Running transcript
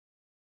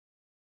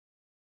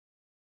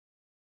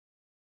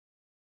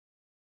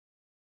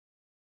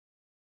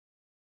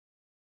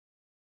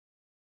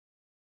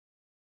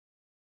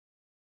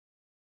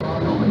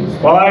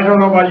Well, I don't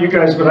know about you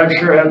guys, but I've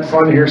sure had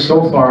fun here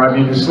so far. I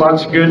mean, there's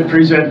lots of good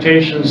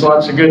presentations,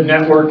 lots of good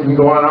networking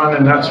going on,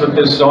 and that's what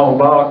this is all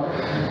about,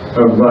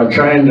 of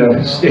trying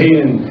to stay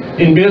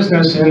in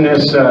business in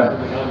this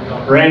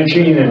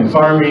ranching and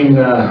farming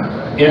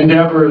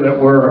endeavor that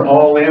we're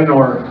all in,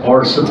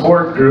 or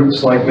support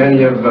groups like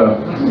many of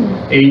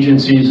the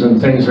agencies and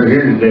things are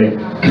here today.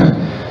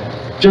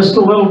 Just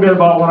a little bit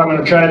about what I'm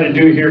going to try to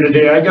do here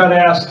today. I got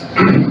asked,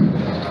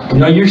 you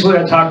know, usually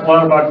I talk a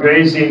lot about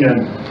grazing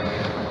and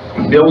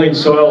building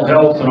soil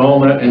health and all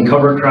that, and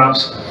cover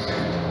crops.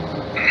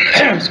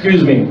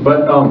 Excuse me,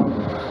 but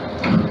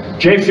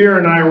Jay Fear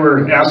and I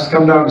were asked to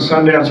come down to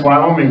Sundance,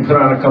 Wyoming, and put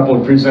on a couple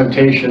of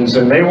presentations,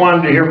 and they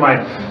wanted to hear my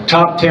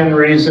top 10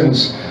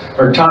 reasons,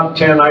 or top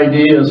 10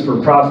 ideas for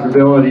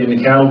profitability in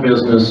the cattle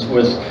business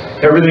with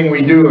everything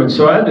we do. And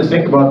so I had to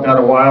think about that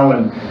a while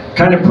and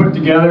kind of put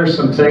together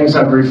some things.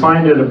 I've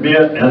refined it a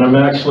bit, and I'm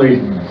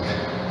actually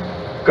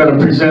going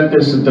to present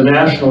this at the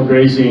National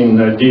Grazing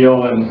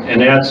deal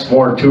and add some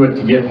more to it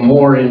to get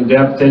more in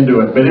depth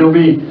into it. But it'll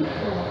be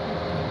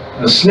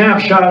a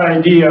snapshot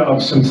idea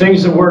of some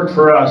things that work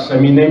for us. I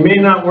mean, they may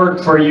not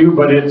work for you,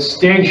 but it's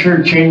dang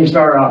sure changed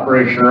our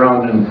operation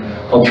around, and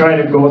I'll try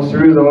to go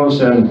through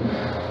those and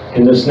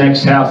in this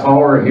next half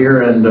hour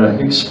here and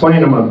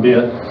explain them a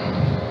bit.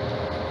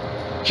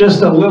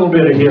 Just a little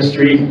bit of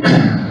history.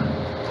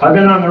 I've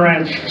been on the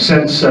ranch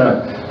since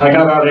I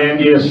got out of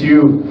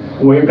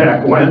NDSU way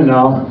back when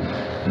now.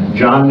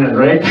 John,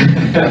 right?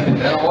 It's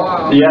been a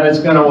while. Yeah, it's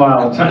been a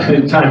while.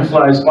 Time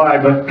flies by,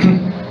 but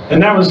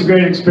and that was a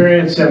great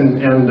experience and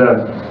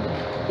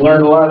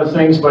learned a lot of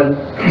things. But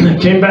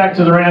came back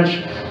to the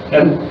ranch,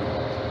 and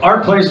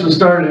our place was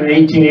started in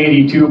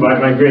 1882 by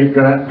my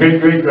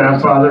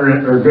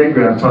great-great-grandfather, or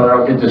great-grandfather,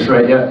 I'll get this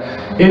right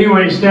yet.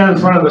 Anyway, stand in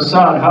front of the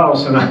sod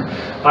house, and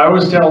I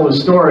always tell the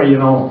story, you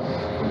know,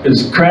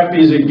 as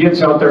crappy as it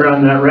gets out there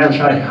on that ranch,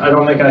 I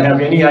don't think I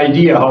have any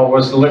idea how it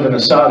was to live in a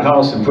sod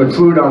house and put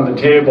food on the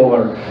table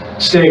or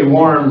stay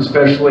warm,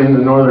 especially in the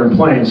northern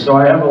plains. So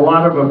I have a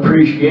lot of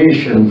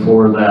appreciation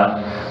for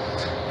that.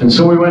 And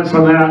so we went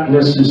from that, and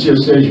this is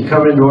just as you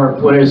come into our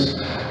place,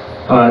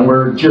 and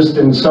we're just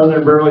in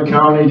southern Burleigh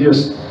County,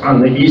 just on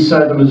the east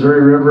side of the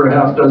Missouri River, a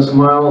half dozen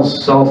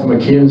miles south of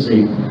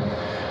McKinsey.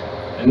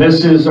 And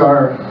this is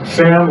our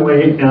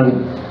family,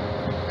 and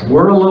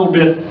we're a little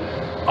bit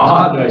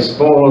odd, I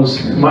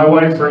suppose. My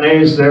wife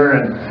Renee's there,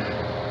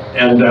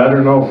 and I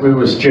don't know if it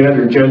was Jed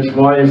or Jed's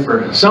wife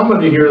or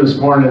somebody here this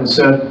morning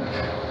said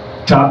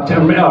top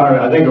 10, or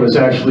I think it was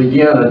actually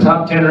Deanna,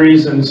 top 10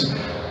 reasons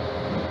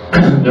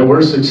that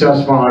we're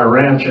successful on our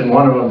ranch, and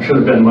one of them should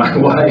have been my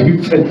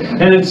wife,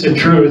 and it's the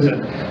truth.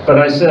 But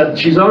I said,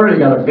 she's already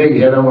got a big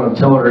head, I don't want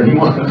to tell her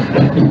anymore.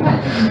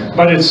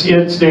 But it's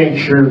dang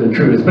sure the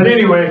truth. But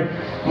anyway,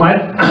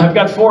 I've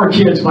got 4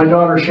 kids. My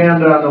daughter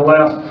Shanda on the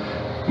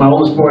left, my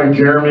oldest boy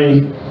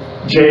Jeremy,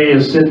 Jay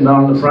is sitting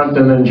on the front,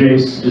 and then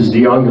Jace is the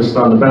youngest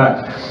on the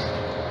back.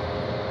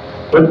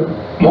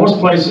 But most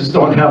places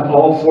don't have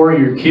all 4 of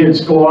your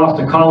kids go off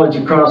to college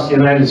across the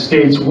United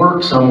States,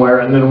 work somewhere,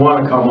 and then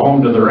want to come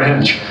home to the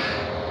ranch.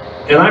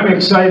 And I'm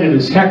excited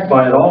as heck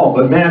by it all,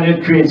 but man,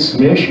 it creates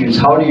some issues.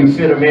 How do you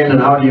fit them in, and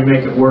how do you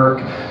make it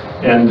work?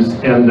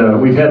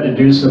 And we've had to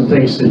do some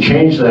things to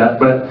change that.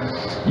 But,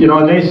 you know,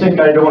 and they think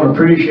I don't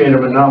appreciate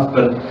them enough,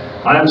 but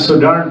I'm so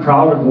darn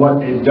proud of what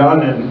they've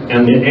done,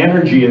 and the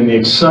energy and the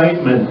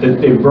excitement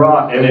that they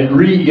brought, and it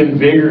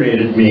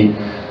reinvigorated me.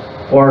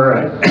 Or,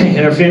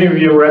 and if any of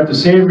you were at the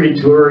Savory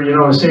tour, you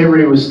know,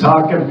 Savory was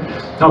talking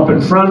up in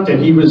front,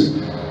 and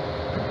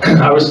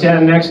I was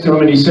standing next to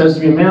him, and he says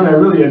to me, man, I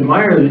really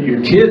admire that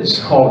your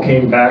kids all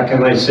came back.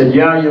 And I said,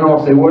 yeah, you know,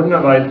 if they wouldn't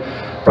have, I'd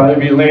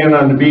probably be laying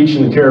on the beach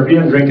in the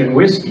Caribbean drinking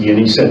whiskey. And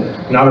he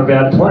said, not a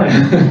bad plan.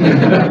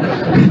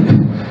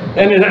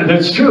 And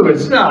that's true,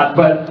 it's not,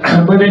 but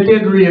it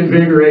did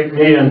reinvigorate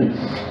me, and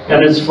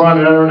it's fun,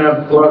 and I don't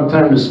have a lot of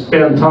time to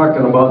spend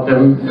talking about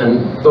them,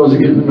 and those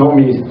of you who know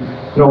me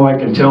know I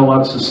can tell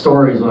lots of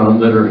stories on them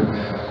that are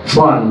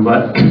fun.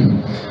 But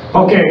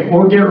okay,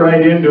 we'll get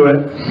right into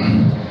it.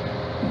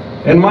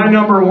 And my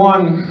number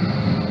 1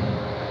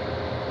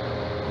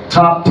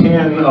 top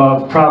 10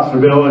 of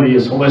profitability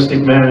is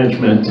holistic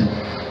management.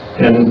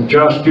 And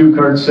Josh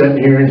Ducart's sitting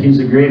here, and he's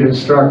a great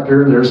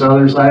instructor. There's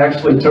others. I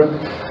actually took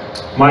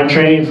my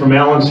training from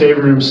Alan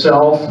Savory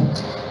himself,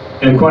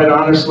 and quite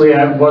honestly,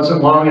 it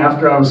wasn't long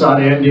after I was out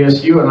of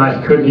NDSU, and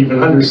I couldn't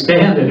even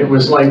understand it. It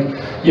was like,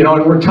 you know,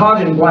 and we're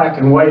taught in black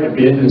and white a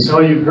bit, and so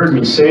you've heard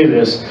me say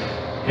this,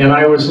 and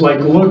I was like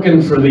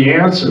looking for the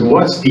answer.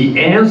 What's the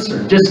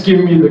answer? Just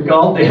give me the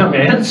goddamn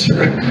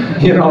answer,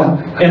 you know,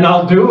 and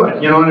I'll do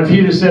it, you know. And if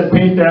he'd have said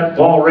paint that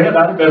wall red,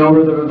 I'd have been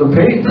over the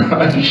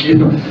paintbrush, you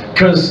know,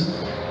 because,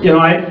 you know,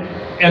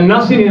 and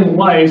nothing in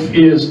life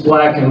is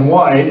black and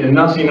white, and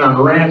nothing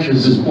on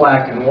ranches is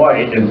black and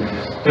white. And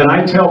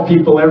I tell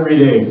people every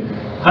day,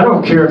 I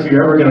don't care if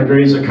you're ever going to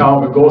graze a cow,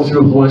 but go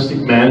through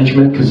holistic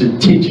management, because it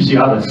teaches you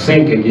how to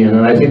think again.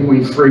 And I think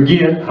we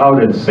forget how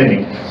to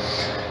think.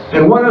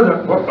 And one of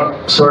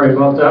the, sorry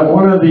about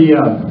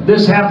that,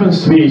 this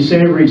happens to be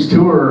Savory's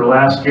tour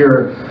last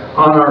year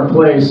on our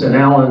place, and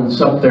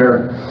Alan's up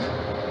there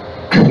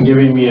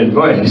giving me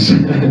advice.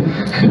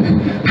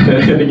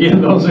 And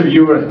again, those of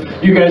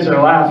you guys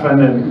are laughing,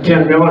 and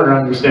Ken Miller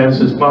understands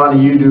this,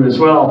 Bonnie, you do as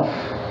well.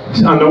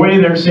 On the way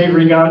there,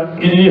 Savory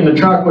got in the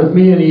truck with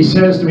me, and he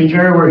says to me,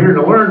 "Jerry, we're here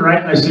to learn, right?"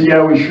 And I said,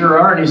 "Yeah, we sure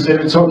are." And he said,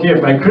 "It's okay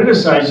if I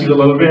criticize you a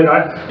little bit,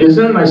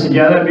 isn't it?" And I said,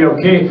 "Yeah, that'd be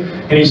okay."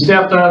 And he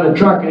stepped out of the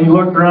truck and he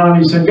looked around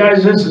and he said,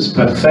 "Guys, this is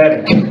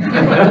pathetic." And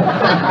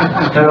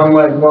I'm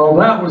like, well,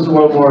 that was a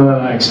little more than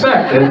I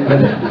expected.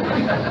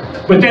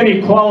 But then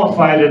he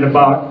qualified it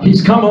about,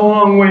 he's come a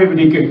long way, but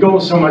he could go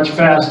so much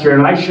faster,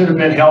 and I should have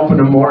been helping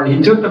him more. And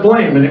he took the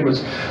blame, and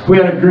we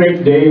had a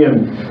great day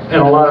and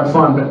a lot of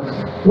fun.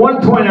 But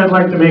one point I'd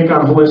like to make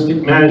on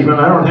holistic management,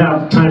 I don't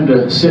have time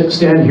to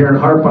stand here and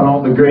harp on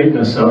all the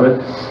greatness of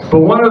it, but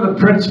one of the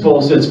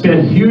principles that's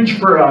been huge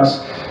for us,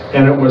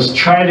 and it was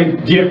try to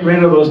get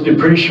rid of those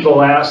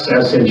depreciable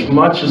assets as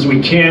much as we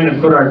can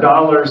and put our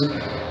dollars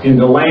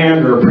into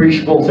land or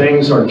appreciable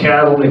things or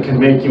cattle that can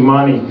make you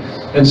money.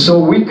 And so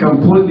we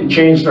completely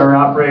changed our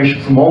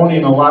operation from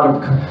owning a lot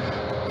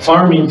of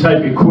farming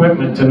type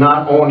equipment to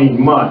not owning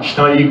much.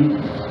 Now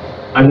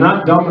I'm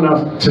not dumb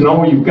enough to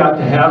know you've got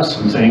to have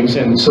some things,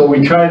 and so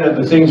we try to,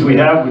 the things we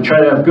try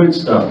to have good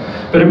stuff.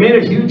 But it made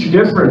a huge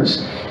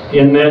difference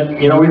in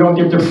that, you know, we don't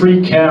get the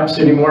free caps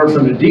anymore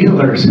from the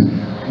dealers,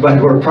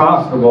 but we're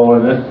profitable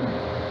in it,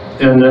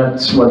 and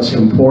that's what's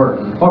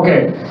important.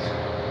 Okay,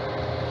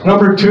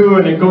 number 2,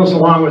 and it goes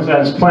along with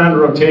that, is planned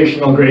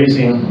rotational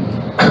grazing.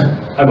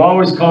 I've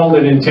always called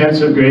it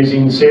intensive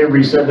grazing.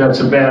 Savory said that's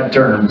a bad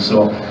term,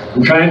 so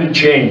I'm trying to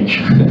change.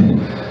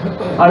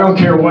 I don't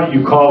care what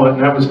you call it,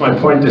 and that was my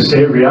point to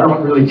Savory. I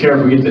don't really care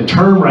if we get the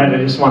term right, I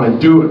just want to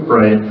do it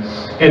right.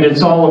 And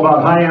it's all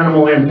about high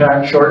animal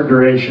impact, short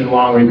duration,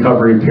 long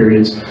recovery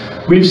periods.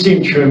 We've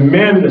seen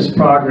tremendous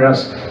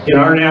progress in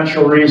our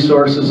natural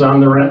resources on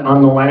the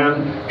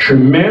land,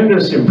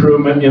 tremendous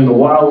improvement in the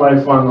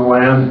wildlife on the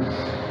land,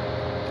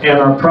 and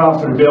our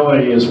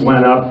profitability has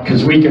went up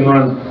because we can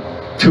run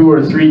 2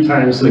 or 3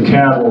 times the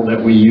cattle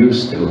that we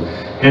used to.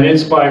 And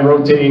it's by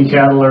rotating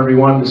cattle every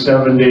 1 to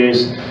 7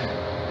 days.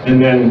 And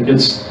then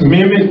it's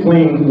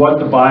mimicking what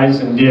the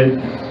bison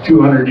did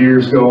 200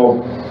 years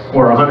ago,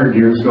 or 100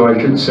 years ago, I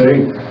should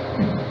say,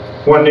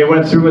 when they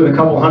went through with a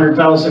couple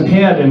 100,000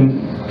 head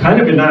and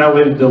kind of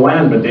annihilated the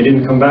land, but they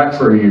didn't come back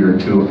for a year or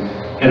 2.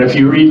 And if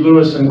you read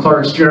Lewis and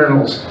Clark's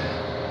journals,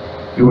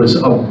 it was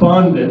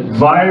abundant,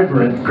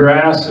 vibrant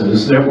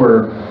grasses that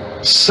were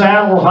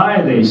saddle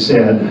high, they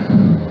said.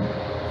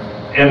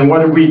 And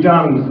what have we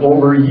done?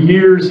 Over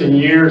years and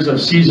years of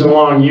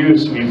season-long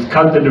use, we've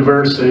cut the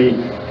diversity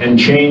and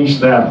changed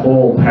that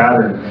whole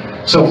pattern.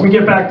 So if we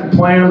get back to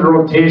planned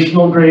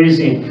rotational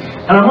grazing,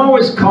 and I'm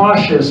always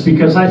cautious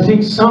because I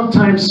think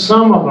sometimes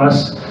some of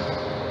us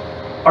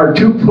are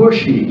too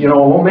pushy. You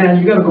know, oh man,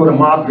 you got to go to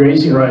mob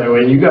grazing right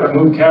away, and you got to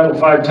move cattle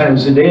 5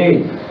 times a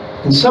day.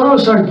 And some of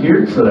us aren't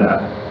geared for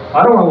that.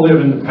 I don't want to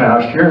live in the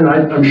pasture, and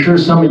I'm sure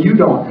some of you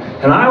don't.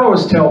 And I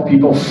always tell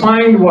people,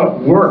 find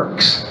what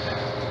works.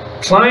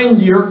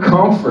 Find your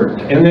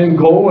comfort and then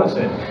go with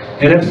it.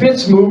 And if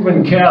it's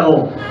moving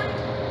cattle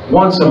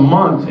once a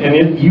month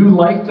and you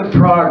like the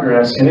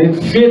progress and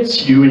it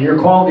fits you and your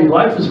quality of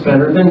life is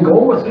better, then go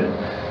with it.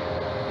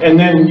 And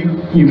then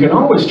you can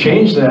always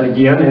change that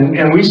again.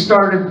 And we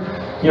started,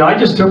 you know, I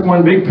just took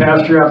one big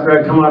pasture after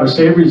I come out of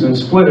Savory's and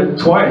split it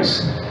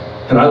twice.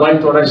 And I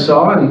liked what I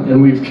saw,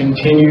 and we've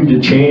continued to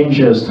change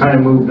as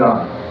time moved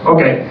on.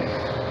 Okay,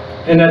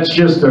 and that's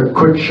just a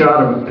quick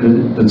shot of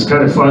it. It's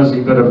kind of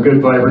fuzzy, but of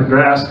good vibrant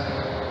grass.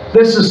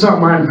 This is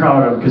something I'm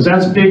proud of, because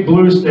that's big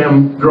blue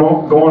stem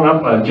going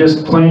up a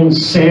just plain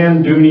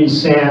sand duny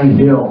sand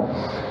hill.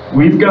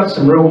 We've got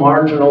some real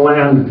marginal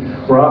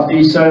land. We're off the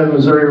east side of the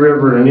Missouri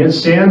River, and it's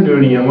sand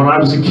duny, and when I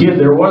was a kid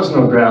there was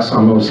no grass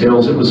on those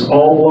hills. It was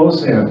all blow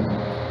sand.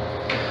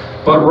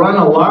 But run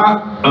a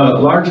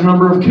large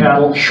number of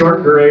cattle,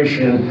 short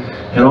duration,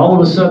 and all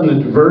of a sudden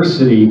the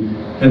diversity,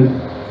 and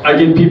I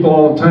get people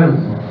all the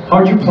time,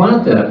 how'd you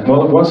plant that?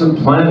 Well, it wasn't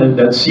planted,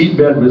 that seed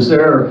bed was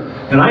there,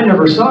 and I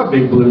never saw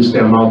big blue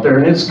stem out there,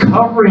 and it's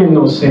covering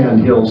those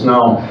sand hills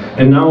now,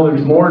 and now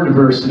there's more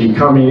diversity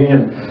coming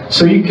in.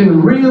 So you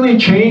can really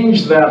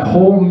change that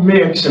whole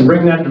mix and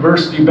bring that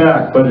diversity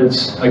back, but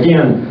it's,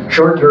 again,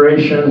 short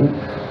duration,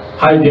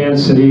 high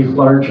density,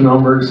 large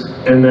numbers,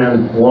 and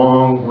then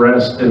long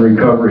rest and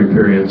recovery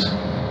periods.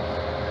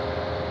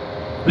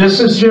 This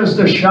is just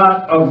a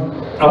shot of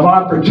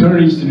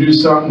opportunities to do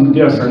something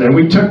different. And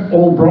we took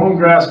old brome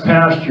grass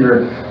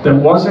pasture that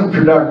wasn't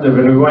productive,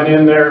 and we went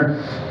in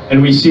there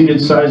and we seeded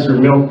sizer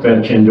milk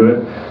vetch into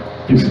it.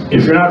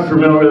 If you're not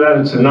familiar with that,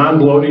 it's a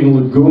non-bloating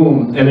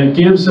legume, and it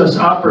gives us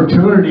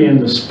opportunity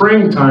in the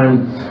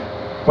springtime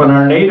when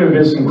our native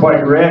isn't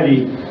quite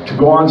ready to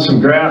go on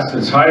some grass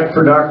that's high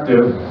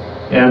productive.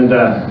 And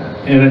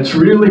it's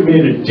really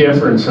made a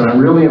difference, and I'm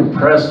really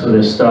impressed with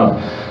this stuff.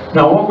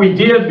 Now what we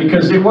did,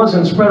 because it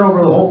wasn't spread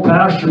over the whole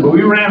pasture, but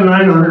we ran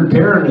 900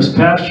 pair in this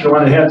pasture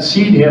when it had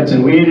seed heads,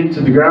 and we ate it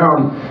to the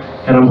ground.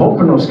 And I'm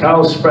hoping those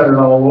cows spread it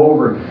all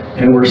over.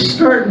 And we're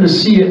starting to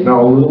see it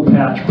now, a little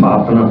patch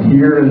popping up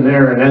here and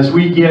there. And as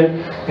we get,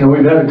 you know,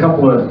 we've had a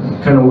couple of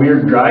kind of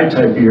weird dry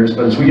type years,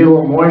 but as we get a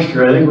little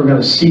moisture, I think we're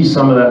going to see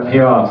some of that pay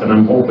off, and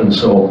I'm hoping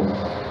so.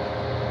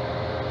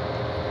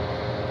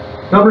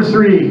 Number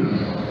 3,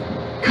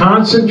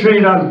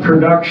 concentrate on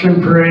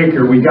production per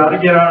acre. We got to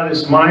get out of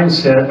this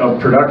mindset of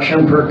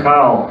production per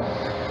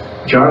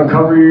cow. John,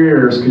 cover your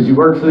ears because you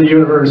work for the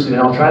university.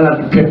 I'll try not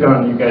to pick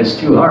on you guys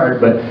too hard,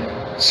 but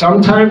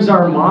sometimes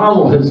our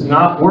model has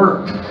not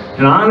worked.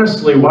 And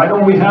honestly, why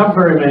don't we have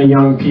very many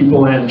young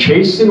people? And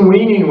chasing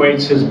weaning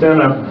weights has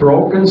been a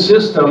broken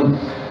system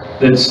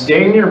that's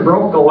dang near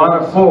broke a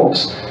lot of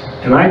folks.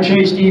 And I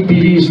chased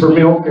EPDs for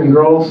milk and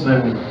growth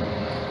and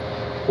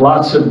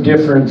lots of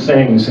different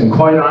things. And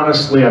quite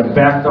honestly, I've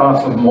backed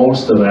off of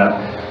most of that.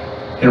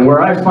 And where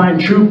I find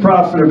true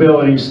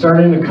profitability,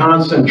 starting to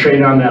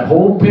concentrate on that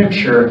whole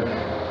picture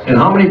and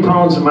how many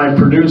pounds am I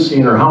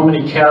producing, or how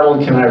many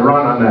cattle can I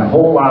run on that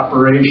whole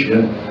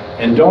operation,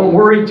 and don't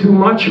worry too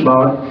much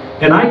about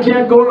it. And I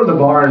can't go to the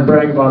bar and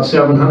brag about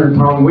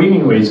 700-pound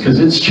weaning weights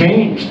because it's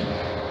changed.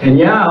 And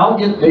yeah, I'll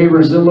get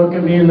neighbors that look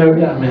at me and they're,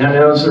 yeah, man,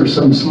 those are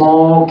some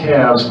small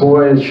calves,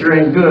 boy, it sure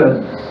ain't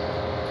good.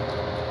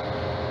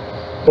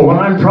 But when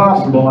I'm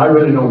profitable, I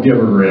really don't give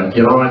a rip,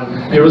 you know.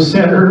 And it was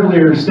said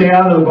earlier, stay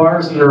out of the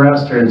bars and the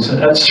restaurants.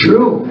 That's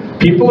true.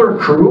 People are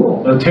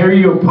cruel. They'll tear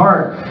you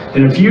apart.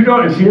 And if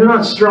you're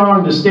not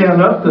strong to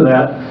stand up to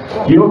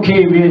that, you'll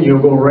cave in.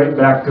 You'll go right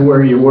back to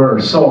where you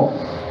were. So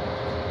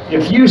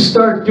if you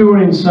start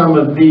doing some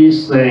of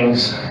these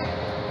things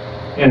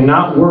and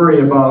not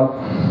worry about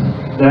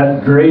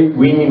that great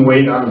weaning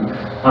weight on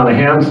a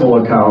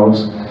handful of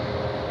cows,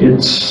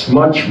 it's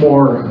much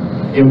more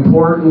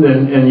important,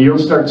 and you'll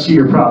start to see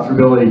your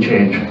profitability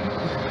change.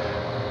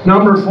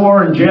 Number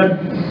 4, and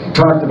Jed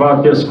talked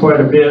about this quite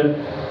a bit,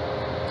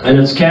 and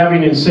it's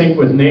calving in sync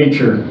with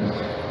nature.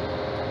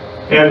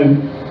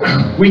 And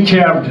we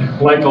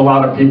calved like a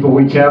lot of people.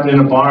 We calved in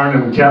a barn,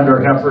 and we calved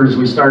our heifers.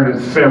 We started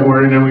in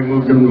February, and then we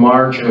moved them in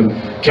March, and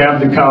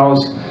calved the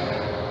cows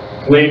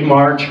late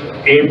March,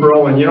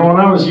 April. And you know, when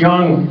I was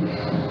young,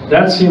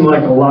 that seemed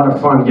like a lot of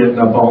fun, getting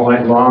up all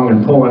night long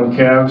and pulling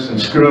calves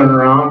and screwing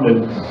around.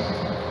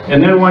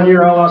 And then one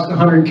year I lost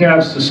 100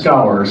 calves to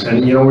scours,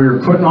 and you know, we were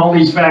putting all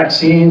these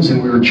vaccines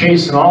and we were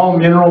chasing all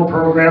mineral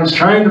programs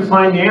trying to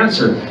find the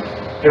answer.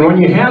 And when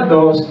you had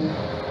those,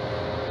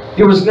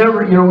 it was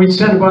never, you know, we'd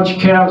send a bunch of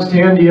calves to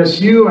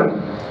NDSU,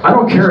 and I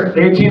don't care,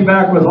 they came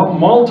back with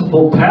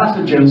multiple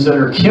pathogens that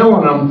are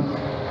killing them,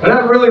 but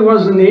that really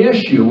wasn't the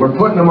issue. We're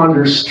putting them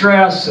under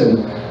stress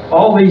and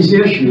all these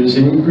issues,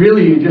 and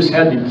really you just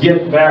had to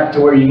get back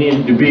to where you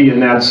needed to be,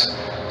 and that's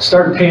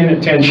start paying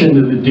attention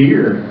to the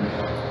deer.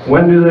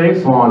 When do they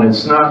fawn?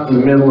 It's not in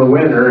the middle of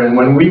winter. And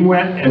when we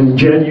went, and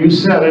Jed, you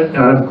said it,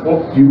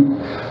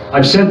 and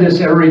I've said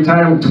this every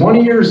time,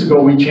 20 years ago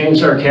we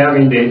changed our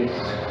calving date.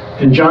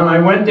 And John, I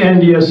went to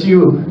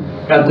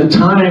NDSU at the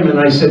time and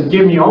I said,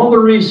 give me all the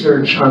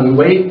research on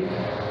late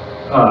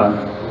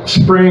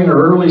spring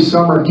or early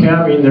summer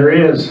calving there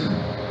is.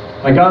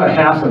 I got a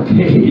half a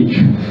page.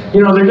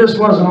 You know, there just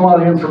wasn't a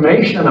lot of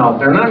information out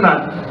there. And I'm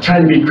not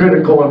trying to be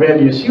critical of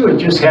NDSU, it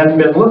just hadn't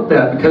been looked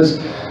at, because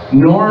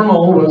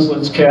normal was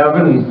let's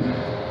calve in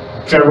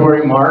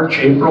February, March,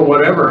 April,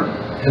 whatever.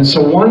 And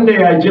so one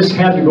day I just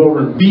had to go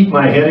over and beat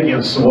my head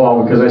against the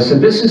wall, because I said,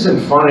 this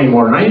isn't fun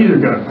anymore, and I'm either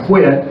going to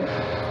quit,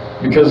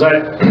 because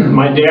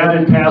my dad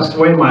had passed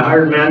away, my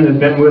hired man had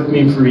been with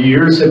me for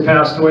years had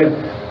passed away,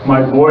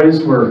 my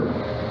boys were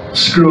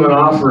screwing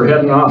off or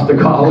heading off to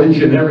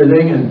college and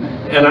everything,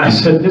 and I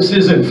said, this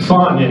isn't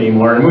fun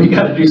anymore, and we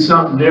got to do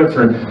something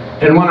different.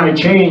 And when I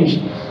changed,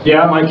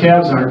 yeah, my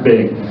calves aren't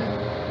big,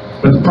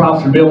 but the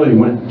profitability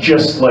went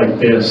just like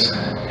this,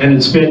 and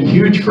it's been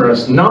huge for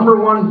us.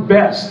 Number 1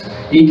 best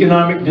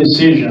economic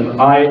decision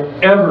I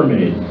ever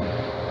made.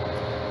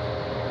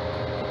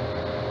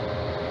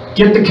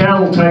 Get the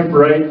cattle type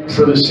right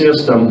for the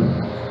system,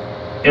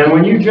 and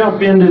when you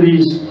jump into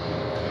these,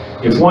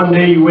 if one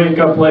day you wake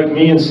up like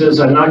me and says,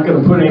 I'm not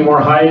going to put any more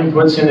high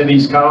inputs into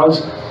these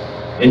cows,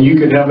 and you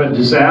could have a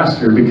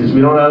disaster because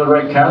we don't have the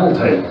right cattle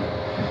type.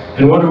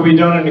 And what have we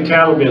done in the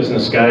cattle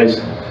business, guys?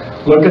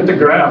 Look at the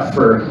graph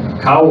for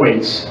cow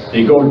weights.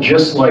 They go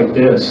just like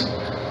this.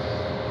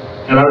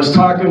 And I was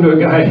talking to a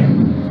guy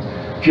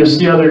just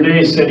the other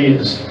day, said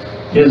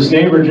his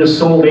neighbor just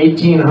sold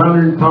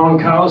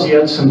 1,800-pound cows. He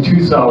had some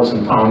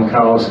 2,000-pound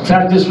cows. In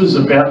fact, this was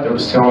a vet that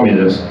was telling me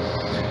this.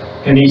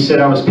 And he said,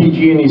 I was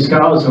PGing these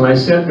cows, and I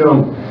said to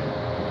him,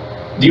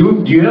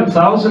 do you have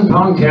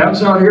 1,000-pound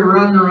calves out here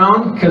running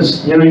around?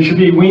 Because, you know, you should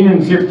be weaning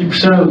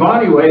 50% of the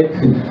body weight.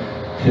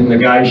 And the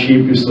guy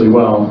sheepishly,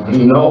 well,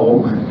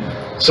 no.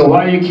 So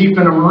why are you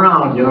keeping them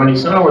around? You know, and he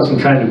said, I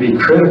wasn't trying to be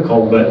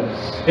critical, but,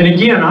 and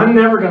again, I'm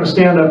never going to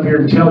stand up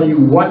here and tell you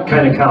what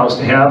kind of cows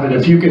to have, and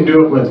if you can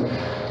do it with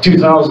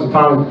 2,000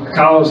 pound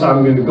cows,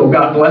 I'm going to go,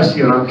 God bless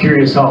you, and I'm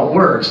curious how it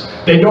works.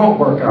 They don't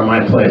work on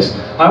my place.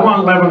 I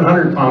want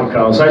 1,100 pound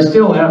cows. I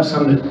still have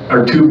some that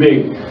are too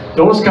big.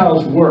 Those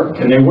cows work,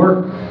 and they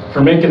work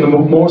for making the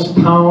most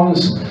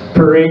pounds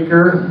per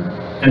acre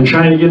and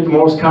trying to get the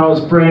most cows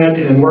bred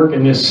and work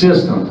in this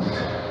system.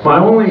 My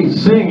only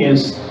thing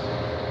is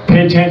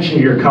pay attention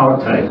to your cow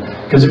type.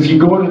 Because if you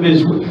go to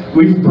this,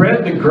 we've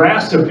bred the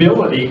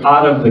grassability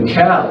out of the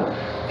cattle.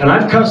 And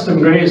I've custom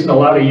grazed a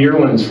lot of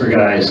yearlings for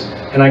guys.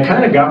 And I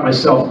kind of got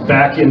myself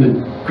back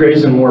into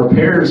grazing more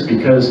pairs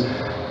because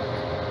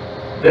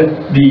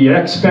the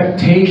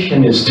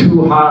expectation is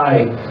too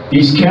high.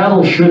 These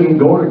cattle shouldn't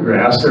go to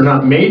grass. They're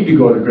not made to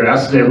go to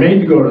grass. They're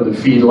made to go to the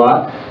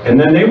feedlot. And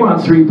then they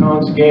want 3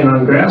 pounds a gain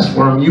on grass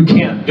for them. You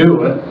can't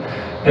do it.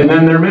 And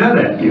then they're mad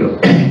at you.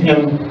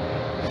 And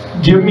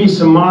give me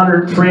some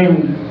moderate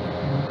framed,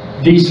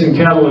 decent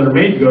cattle that are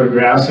made to go to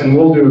grass, and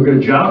we'll do a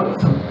good job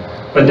with them.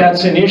 But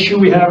that's an issue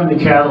we have in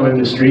the cattle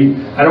industry.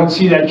 I don't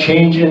see that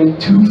changing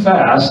too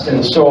fast,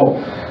 and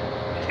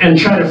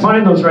trying to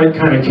find those right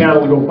kind of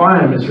cattle to go buy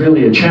them is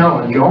really a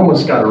challenge. You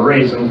almost got to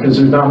raise them because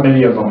there's not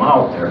many of them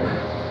out there.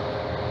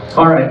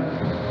 All right.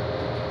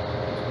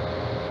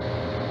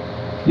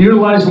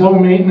 Utilize low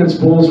maintenance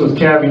bulls with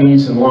calving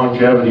ease and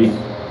longevity.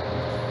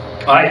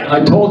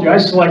 I told you I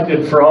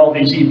selected for all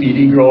these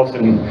EPD growth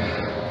and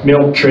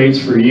milk traits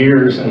for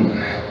years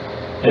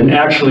and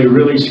actually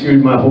really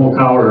screwed my whole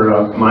cow herd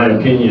up, in my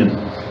opinion.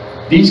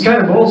 These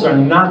kind of bulls are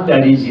not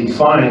that easy to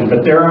find,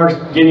 but there are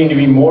getting to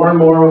be more and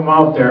more of them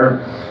out there.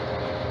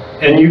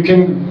 And you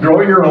can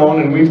grow your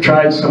own, and we've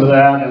tried some of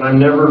that, and I'm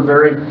never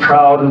very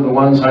proud of the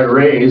ones I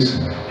raise.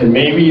 And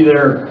maybe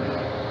they're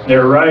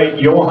right.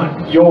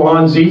 Johann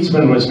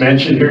Zietzman was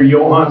mentioned here.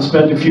 Johann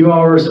spent a few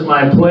hours at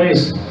my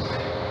place,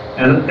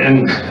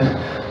 and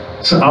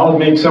so I'll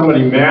make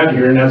somebody mad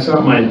here, and that's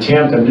not my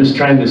intent. I'm just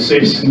trying to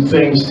say some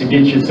things to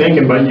get you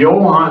thinking. But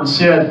Johann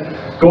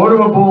said, go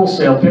to a bull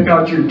sale, pick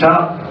out your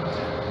top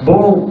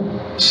bull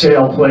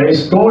sale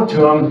place, go to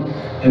them,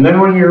 and then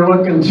when you're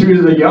looking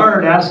through the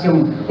yard, ask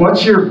them,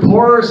 what's your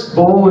poorest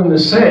bull in the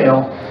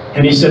sale?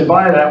 And he said,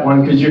 buy that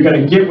one, because you're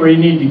going to get where you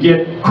need to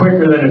get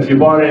quicker than if you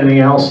bought anything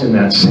else in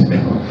that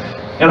sale.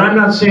 And I'm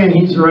not saying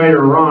he's right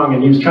or wrong,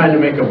 and he was trying to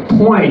make a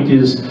point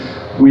is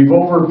we've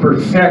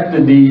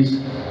over-perfected these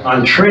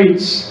on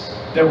traits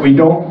that they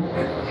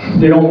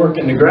don't work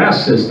in the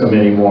grass system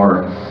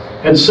anymore.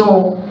 And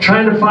so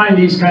trying to find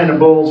these kind of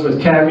bulls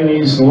with calving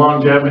ease and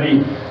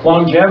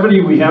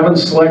longevity we haven't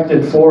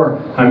selected for.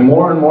 I'm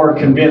more and more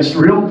convinced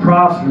real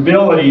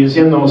profitability is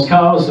in those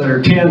cows that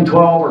are 10,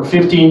 12, or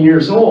 15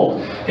 years old.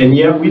 And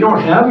yet we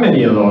don't have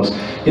many of those.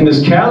 In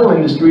this cattle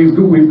industry,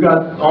 we've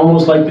got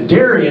almost like the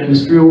dairy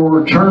industry where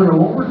we're turning them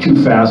over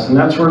too fast, and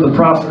that's where the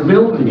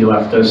profitability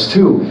left us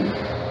too.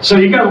 So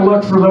you got to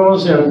look for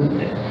those, and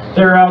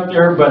they're out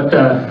there, but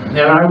and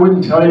I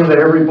wouldn't tell you that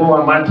every bull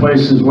on my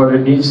place is what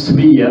it needs to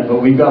be yet,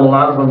 but we've got a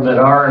lot of them that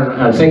are, and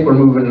I think we're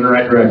moving in the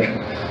right direction.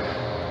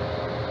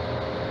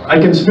 I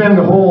can spend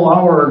a whole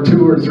hour or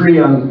 2 or 3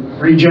 on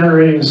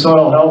regenerating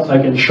soil health. I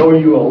can show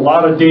you a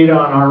lot of data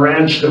on our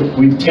ranch that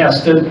we've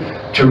tested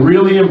to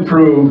really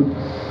improve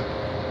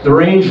the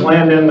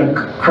rangeland and the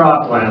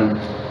cropland.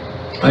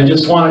 I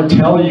just want to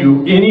tell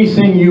you,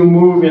 anything you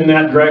move in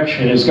that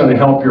direction is going to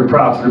help your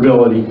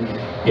profitability.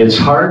 It's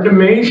hard to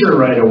measure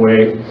right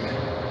away,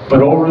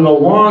 but over the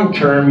long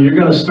term, you're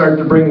going to start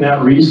to bring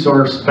that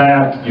resource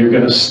back. You're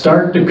going to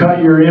start to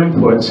cut your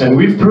inputs, and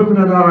we've proven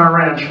it on our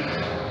ranch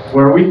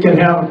where we can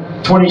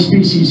have 20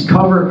 species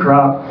cover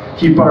crop,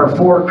 keep our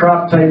 4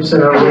 crop types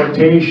in our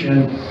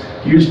rotation,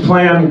 use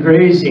planned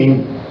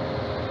grazing,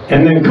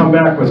 and then come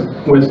back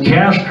with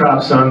cash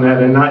crops on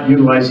that and not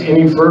utilize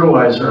any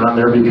fertilizer on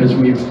there because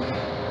we've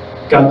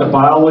got the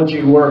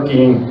biology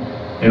working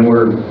and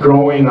we're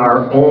growing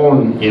our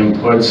own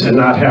inputs and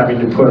not having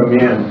to put them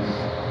in.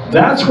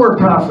 That's where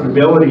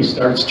profitability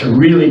starts to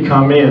really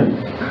come in.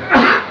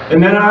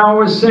 And then I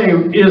always say,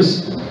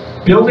 is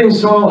building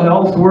soil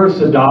health worth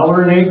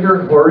 $1 an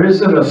acre, or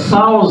is it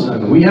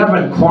 1,000? We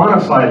haven't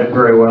quantified it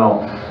very well,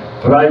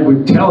 but I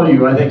would tell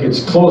you, I think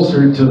it's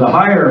closer to the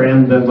higher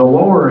end than the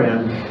lower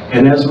end.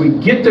 And as we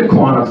get to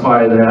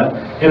quantify that,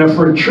 and if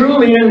we're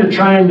truly into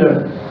trying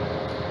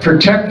to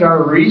protect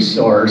our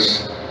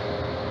resource,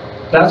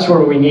 that's where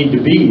we need to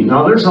be.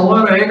 Now, there's a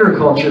lot of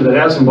agriculture that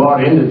hasn't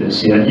bought into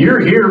this yet. You're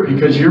here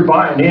because you're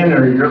buying in,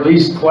 or you're at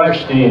least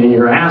questioning, and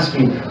you're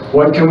asking,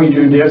 what can we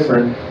do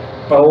different?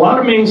 But a lot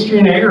of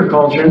mainstream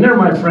agriculture, and they're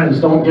my friends,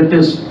 don't get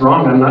this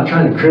wrong, I'm not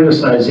trying to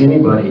criticize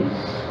anybody.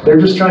 They're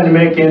just trying to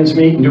make ends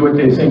meet and do what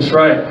they think's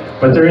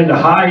right. But they're into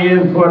high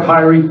input,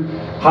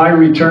 high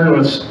return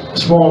with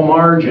small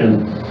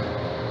margin.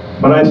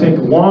 But I think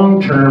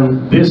long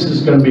term, this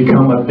is going to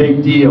become a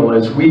big deal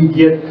as we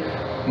get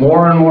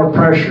more and more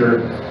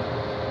pressure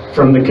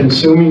from the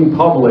consuming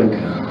public.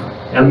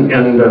 And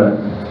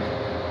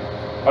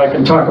I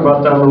can talk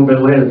about that a little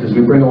bit later because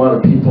we bring a lot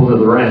of people to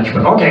the ranch.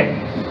 But okay,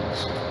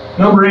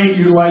 number 8,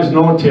 utilize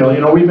no-till.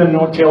 You know, we've been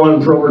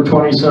no-tilling for over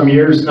 20 some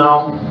years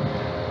now.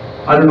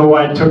 I don't know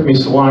why it took me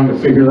so long to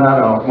figure that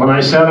out. When I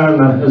sat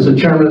on as the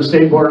chairman of the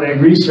State Board of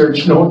Ag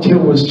Research, no-till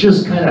was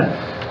just kind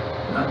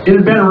of, it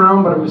had been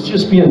around, but it was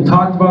just being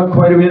talked about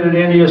quite a bit at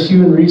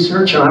NDSU and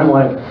research, and I'm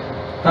like,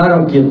 I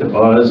don't get the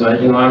buzz.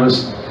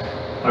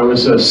 I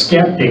was a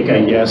skeptic,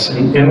 I guess,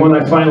 and when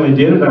I finally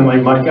did it, I'm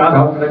like, my God,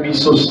 how could I be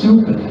so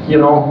stupid? You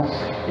know,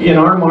 in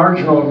our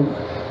marginal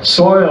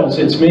soils,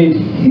 it's made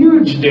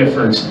huge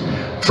difference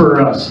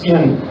for us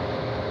in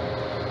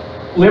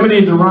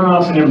limiting the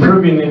runoff and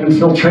improving the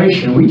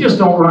infiltration. We just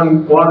don't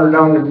run water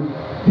down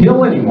the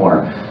hill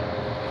anymore.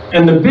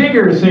 And the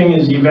bigger thing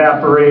is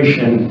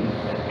evaporation.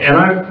 And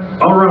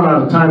I'll run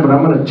out of time, but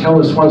I'm going to tell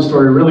this one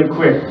story really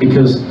quick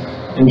because,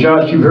 and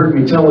Josh, you've heard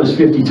me tell this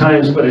 50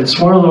 times, but it's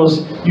one of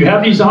those, you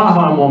have these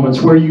aha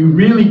moments where you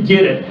really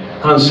get it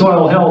on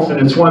soil health, and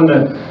it's one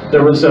that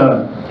there was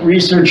a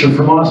researcher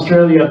from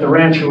Australia at the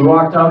ranch, and we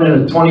walked out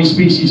in a 20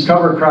 species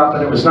cover crop,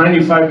 and it was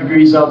 95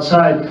 degrees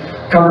outside.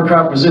 Cover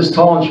crop was this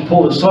tall, and she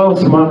pulled the soil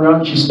thermometer out,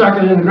 and she stuck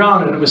it in the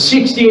ground, and it was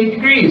 68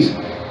 degrees.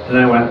 And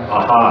I went,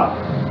 aha.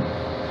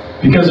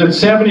 Because at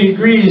 70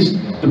 degrees,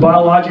 the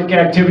biologic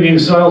activity in the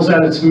soil is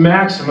at its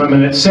maximum,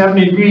 and at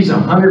 70 degrees,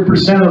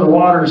 100% of the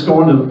water is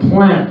going to the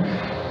plant.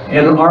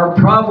 And our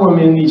problem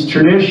in these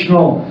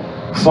traditional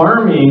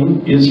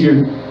farming is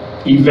you're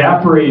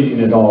evaporating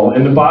it all,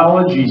 and the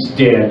biology's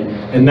dead,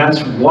 and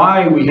that's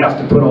why we have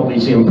to put all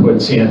these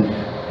inputs in.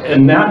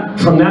 And that,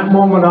 from that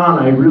moment on,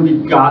 I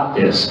really got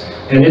this.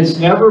 And it's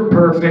never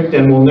perfect,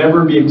 and will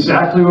never be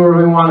exactly where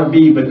we want to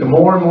be, but the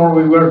more and more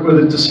we work with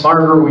it, the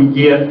smarter we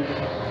get,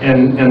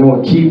 and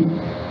we'll keep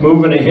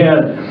moving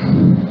ahead.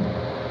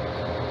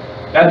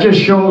 That just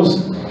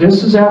shows,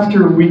 this is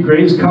after we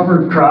graze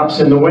covered crops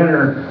in the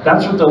winter.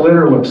 That's what the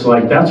litter looks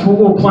like. That's what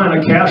we'll plant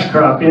a cash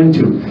crop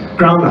into.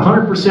 Ground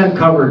 100%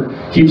 covered,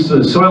 keeps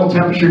the soil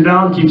temperature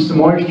down, keeps the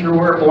moisture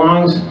where it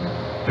belongs,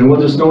 and we'll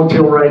just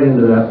no-till right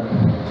into that.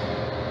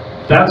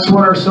 That's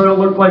what our soil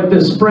looked like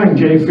this spring.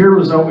 Jay Fear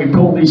was out, we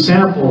pulled these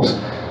samples.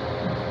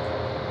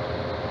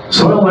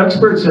 Soil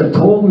experts have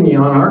told me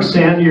on our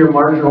sandier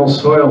marginal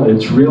soil,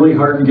 it's really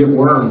hard to get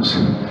worms.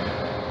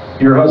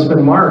 Your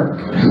husband Mark,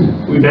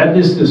 we've had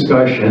this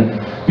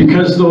discussion,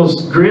 because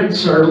those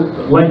grits are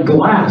like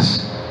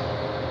glass.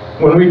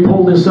 When we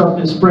pulled this up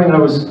this spring,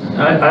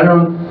 I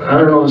don't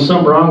know, there's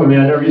something wrong with me.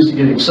 I never used to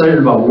get excited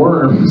about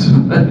worms.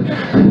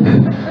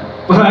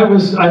 But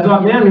I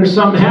thought, man, there's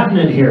something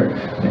happening here.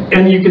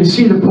 And you can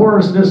see the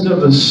porousness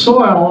of the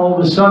soil. All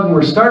of a sudden,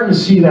 we're starting to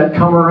see that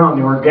come around.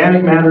 The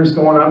organic matter is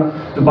going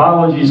up, the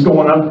biology is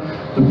going up,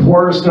 the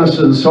porousness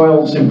of the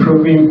soil is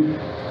improving,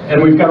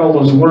 and we've got all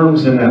those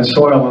worms in that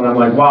soil, and I'm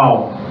like,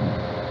 wow,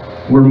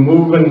 we're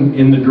moving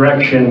in the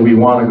direction we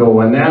want to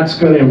go, and that's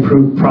going to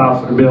improve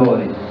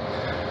profitability.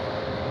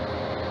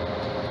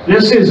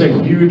 This is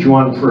a huge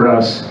one for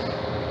us.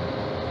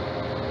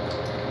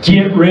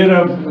 Get rid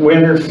of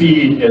winter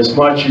feed as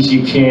much as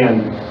you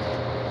can.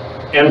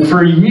 And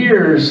for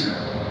years,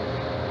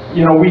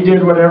 you know, we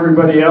did what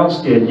everybody else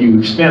did.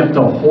 You spent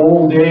the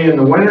whole day in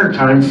the winter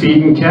time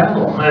feeding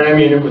cattle. I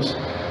mean, it was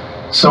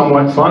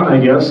somewhat fun, I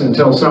guess,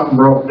 until something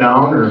broke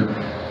down,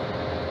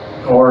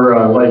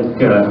 or like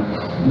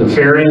the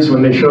fairies,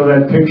 when they show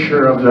that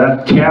picture of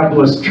that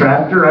cabless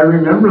tractor. I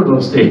remember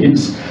those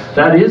days.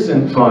 That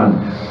isn't fun.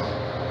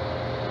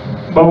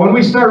 But when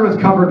we started with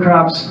cover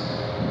crops,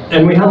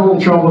 and we had a little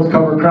trouble with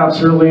cover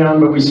crops early on,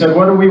 but we said,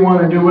 what do we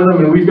want to do with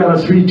them? And we've got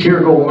a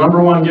 3-tier goal.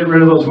 Number 1, get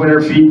rid of those winter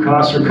feed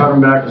costs or cut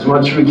them back as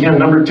much as we can.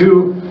 Number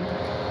 2,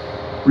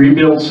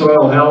 rebuild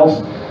soil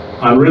health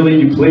on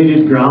really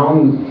depleted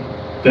ground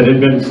that had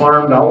been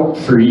farmed out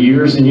for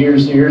years and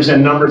years and years.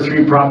 And number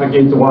 3,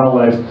 propagate the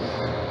wildlife.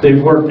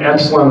 They've worked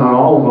excellent on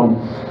all of them.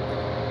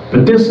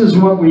 But this is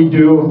what we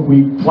do.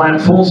 We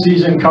plant full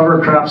season cover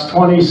crops,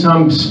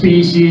 20-some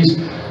species,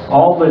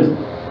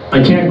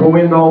 I can't go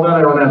into all that,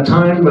 I don't have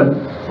time, but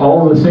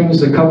all the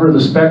things that cover the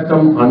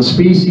spectrum on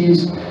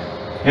species.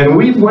 And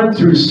we've went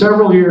through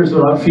several years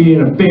without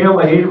feeding a bale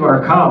of hay to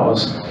our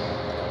cows.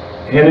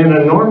 And in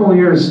a normal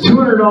year, it's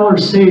 $200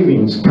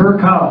 savings per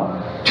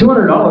cow.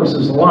 $200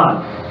 is a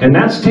lot. And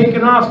that's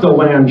taken off the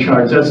land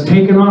charge, that's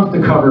taken off the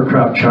cover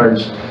crop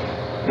charge.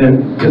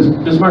 And because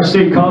Bismarck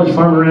State College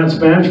Farm and Ranch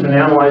Management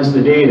analyzed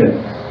the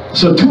data.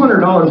 So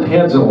 $200 a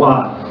head's a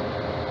lot.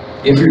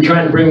 If you're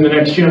trying to bring the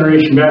next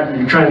generation back, or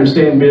you're trying to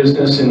stay in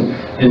business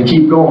and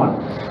keep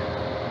going.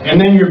 And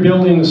then you're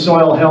building the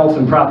soil health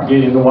and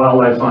propagating the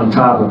wildlife on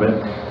top of it.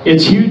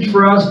 It's huge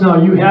for us.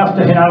 Now you have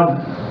to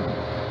have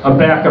a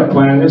backup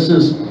plan. This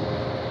is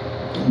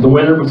the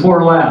winter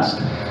before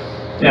last.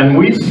 And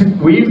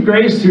we've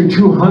grazed through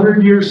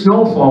 200-year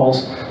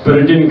snowfalls, but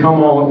it didn't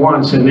come all at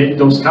once. And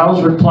those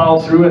cows would plow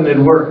through and they'd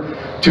work.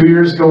 2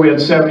 years ago we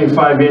had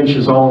 75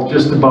 inches, all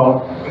just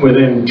about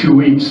within 2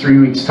 weeks, 3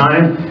 weeks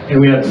time. And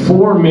we had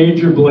 4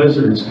 major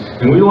blizzards.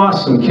 And we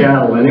lost some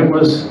cattle, and it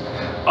was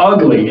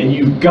ugly. And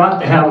you've got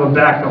to have a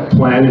backup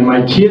plan. And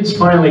my kids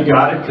finally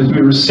got it, because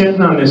we were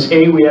sitting on this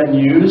hay we hadn't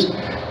used,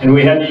 and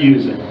we had to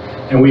use it.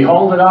 and we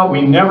hauled it out.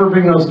 We never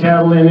bring those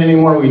cattle in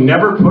anymore. We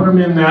never put them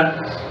in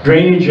that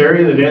drainage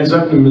area that ends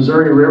up in the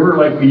Missouri River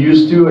like we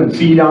used to and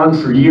feed on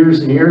for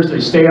years and years. They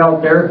stay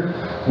out there.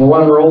 We'll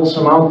unroll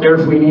some out there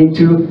if we need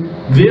to.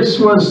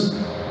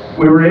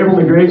 We were able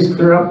to graze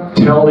clear up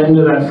till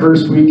into that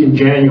first week in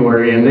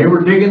January, and they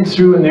were digging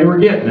through and they were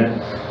getting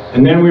it.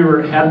 And then we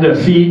had to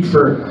feed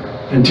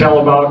until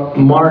about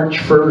March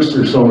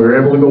 1st or so. We were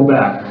able to go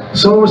back.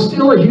 So it was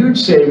still a huge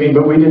saving,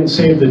 but we didn't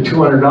save the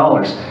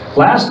 $200.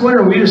 Last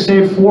winter we just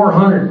saved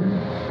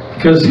 $400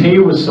 because hay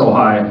was so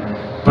high.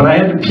 But I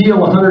had to peel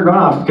 $100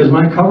 off because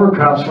my cover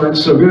crops weren't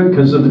so good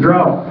because of the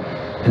drought.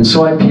 And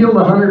so I peeled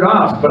 $100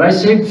 off, but I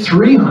saved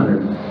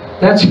 $300.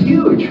 That's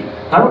huge.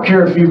 I don't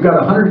care if you've got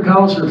 100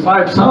 cows or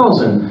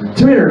 5,000.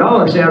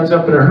 $300 adds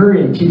up in a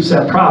hurry and keeps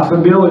that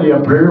profitability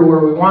up here where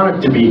we want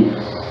it to be.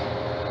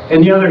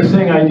 And the other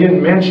thing I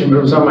didn't mention, but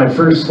it was on my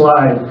first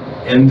slide,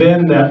 and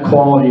then that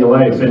quality of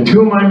life. And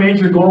two of my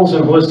major goals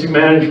in holistic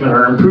management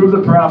are improve the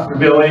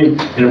profitability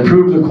and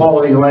improve the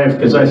quality of life,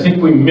 because I think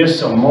we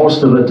miss them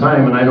most of the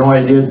time, and I know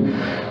I did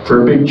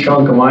for a big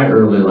chunk of my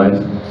early life.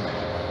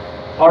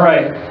 All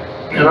right,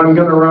 and I'm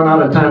going to run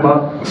out of time,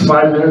 about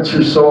 5 minutes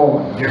or so.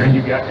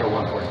 You got your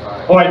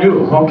 145. Oh, I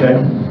do?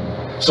 Okay.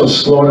 So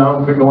slow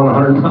down, quit going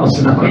 100 miles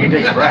an hour. You can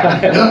take a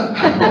breath.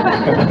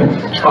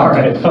 All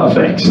right, oh,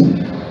 thanks.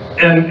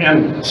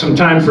 And some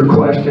time for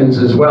questions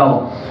as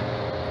well.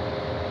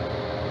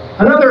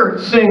 Another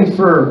thing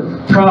for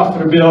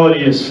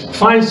profitability is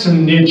find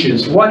some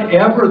niches,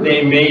 whatever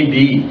they may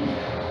be.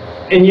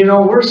 And you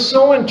know, we're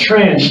so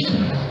entrenched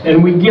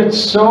and we get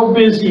so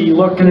busy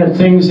looking at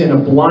things in a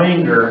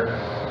blinder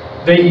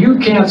that you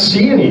can't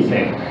see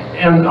anything.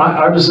 And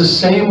I was the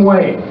same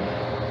way.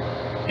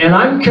 And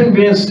I'm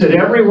convinced that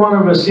every one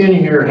of us in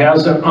here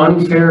has an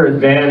unfair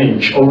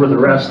advantage over the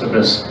rest of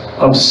us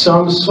of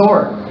some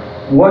sort.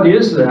 What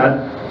is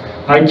that?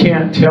 I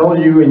can't tell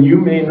you, and you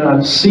may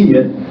not see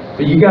it,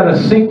 but you got to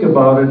think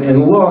about it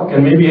and look,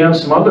 and maybe have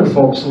some other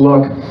folks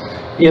look.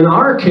 In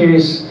our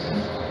case,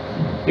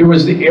 it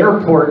was the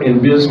airport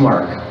in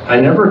Bismarck. I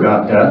never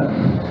got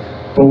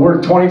that, but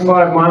we're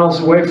 25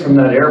 miles away from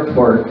that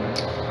airport,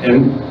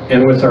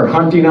 and with our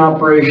hunting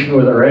operation,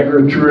 with our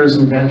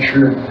agritourism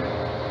venture,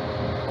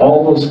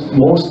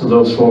 most of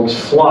those folks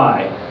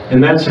fly,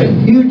 and that's a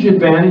huge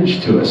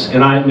advantage to us,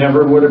 and I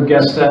never would have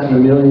guessed that in a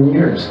million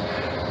years.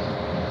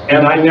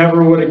 And I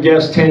never would have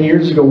guessed 10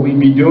 years ago we'd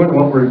be doing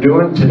what we're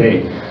doing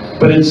today.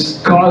 But it's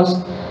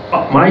caused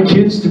my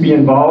kids to be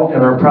involved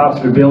in our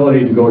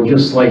profitability to go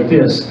just like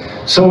this.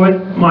 So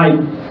my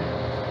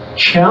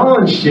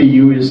challenge to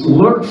you is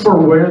look for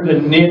where the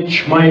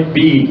niche might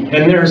be.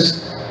 And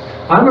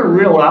I'm a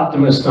real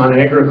optimist on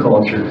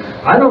agriculture.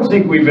 I don't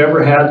think we've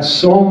ever had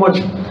so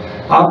much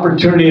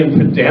opportunity and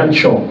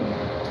potential.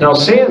 Now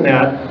saying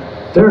that,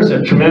 there's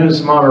a tremendous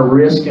amount of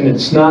risk, and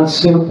it's not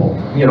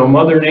simple. You know,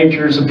 Mother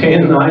Nature's a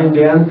pain in the hind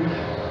end.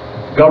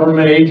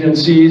 Government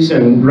agencies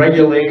and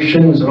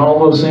regulations and all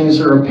those things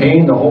are a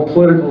pain. The whole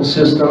political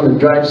system that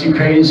drives you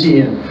crazy,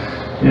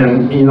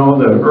 and you know,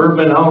 the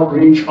urban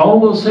outreach, all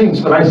those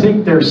things. But I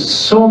think there's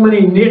so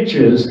many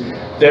niches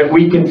that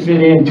we can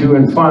fit into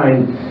and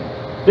find.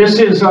 This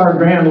is our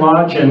Grand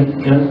Lodge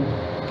and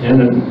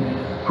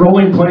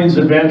Rolling Plains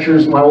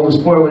Adventures. My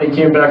oldest boy, when he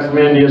came back from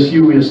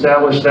NDSU, we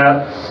established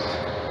that.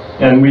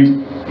 And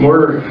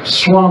we're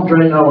swamped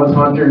right now with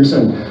hunters,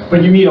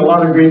 but you meet a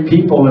lot of great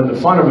people, and the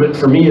fun of it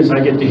for me is I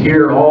get to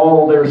hear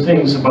all their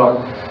things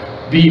about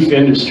beef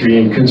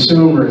industry and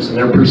consumers and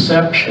their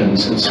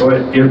perceptions, and so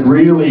it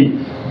really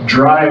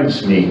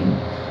drives me.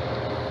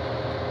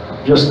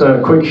 Just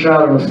a quick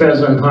shot of a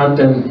pheasant hunt,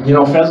 and you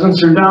know,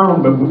 pheasants are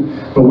down,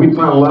 but we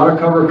plant a lot of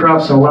cover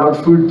crops and a lot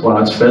of food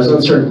plots.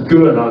 Pheasants are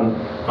good on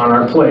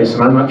our place,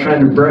 and I'm not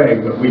trying to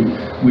brag, but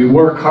we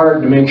work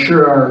hard to make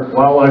sure our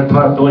wildlife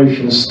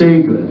populations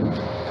stay good.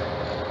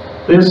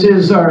 This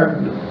is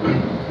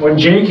when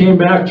Jay came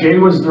back, Jay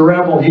was the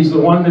rebel. He's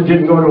the one that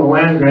didn't go to a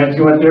land grant.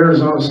 He went to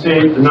Arizona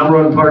State, the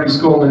 #1 party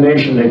school in the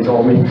nation, they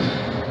told me,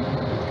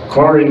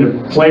 according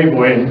to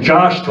Playboy, and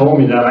Josh told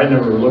me that. I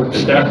never looked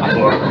at that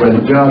book,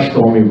 but Josh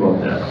told me about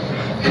that.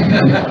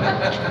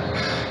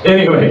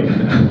 Anyway,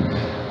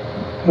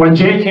 when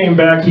Jay came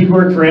back, he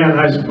worked for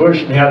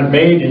Anheuser-Busch and had it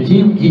made, and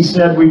he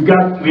said,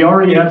 we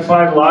already had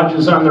 5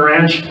 lodges on the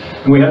ranch,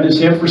 and we had this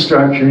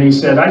infrastructure, and he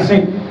said, I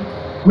think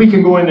we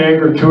can go into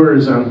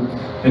agritourism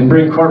and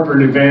bring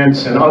corporate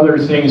events and other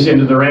things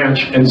into the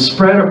ranch and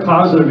spread a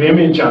positive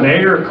image on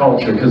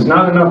agriculture, because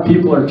not enough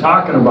people are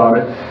talking about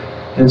it.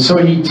 And so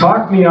he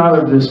talked me out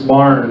of this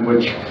barn,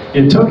 which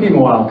it took him a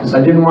while, because I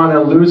didn't want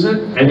to lose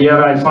it, and yet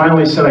I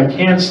finally said, I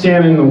can't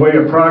stand in the way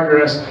of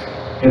progress.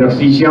 And if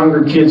these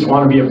younger kids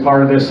want to be a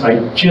part of this, I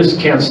just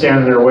can't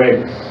stand in their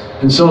way.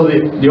 And so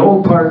the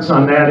old part's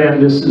on that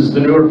end, this is the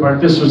newer part.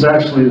 This was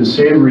actually the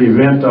Savory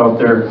event out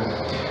there.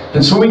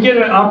 And so we get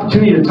an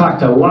opportunity to talk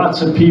to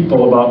lots of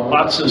people about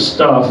lots of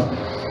stuff.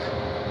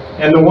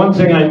 And the one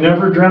thing I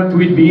never dreamt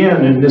we'd be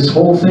in, and this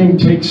whole thing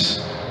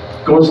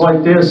goes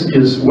like this,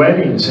 is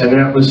weddings. And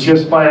it was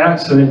just by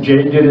accident.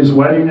 Jay did his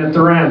wedding at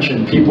the ranch,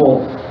 and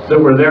that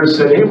were there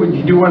said, hey, would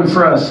you do one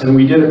for us? And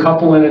we did a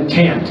couple in a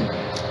tent,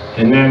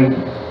 and then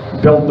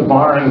built the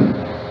barn,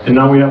 and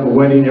now we have a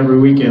wedding every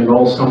weekend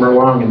all summer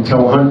long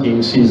until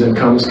hunting season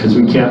comes, because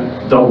we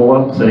can't double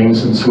up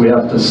things, and so we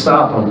have to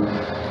stop them.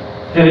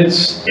 And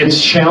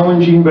it's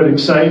challenging but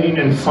exciting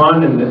and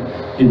fun, and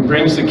it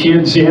brings the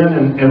kids in,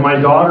 and my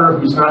daughter,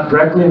 who's not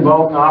directly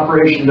involved in the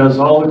operation, does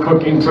all the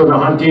cooking for the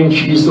hunting.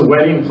 She's the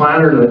wedding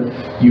planner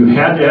that you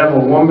had to have a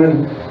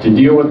woman to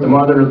deal with the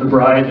mother of the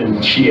bride,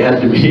 and she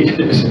had to be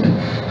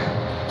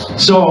it.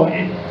 So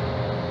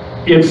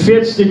it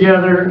fits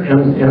together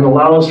and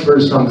allows for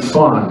some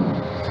fun.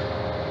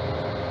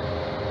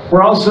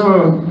 We're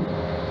also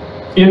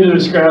into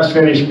this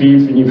grass-finished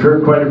beef, and you've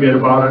heard quite a bit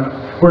about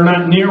it. We're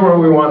not near where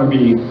we want to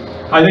be.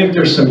 I think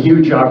there's some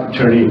huge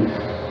opportunity.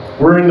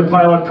 We're in the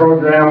pilot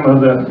program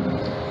of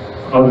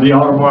the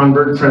Audubon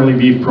Bird Friendly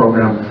Beef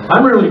Program.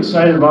 I'm really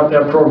excited about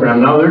that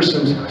program. Now there's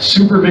some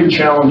super big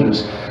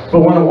challenges, but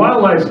when a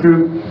wildlife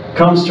group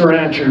comes to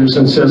ranchers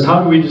and says,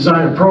 how do we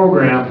design a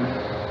program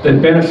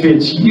that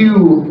benefits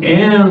you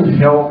and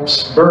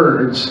helps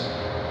birds,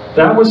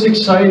 that was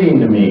exciting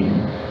to me.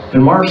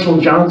 And Marshall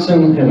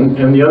Johnson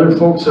and the other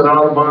folks at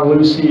Audubon,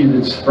 Lucy,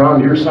 that's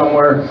around here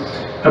somewhere,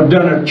 have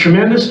done a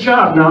tremendous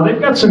job. Now they've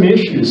got some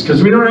issues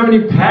because we don't have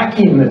any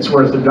packing that's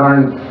worth a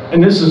darn,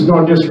 and this is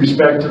no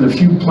disrespect to the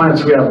few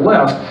plants we have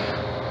left,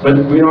 but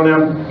we don't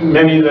have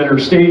many that are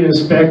state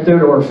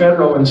inspected or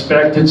federal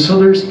inspected, so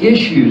there's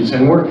issues,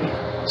 and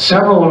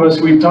several of us,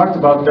 we've talked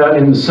about that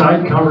in the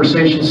side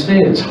conversations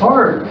today. It's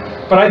hard,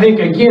 but I think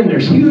again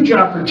there's huge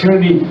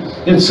opportunity.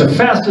 It's the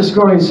fastest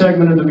growing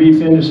segment of the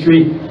beef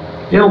industry.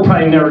 It'll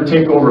probably never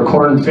take over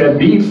corn-fed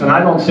beef, and I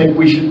don't think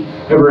we should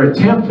ever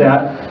attempt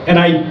that. And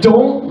I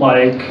don't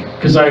like,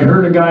 because I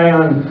heard a guy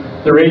on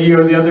the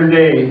radio the other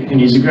day, and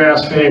he's a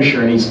grass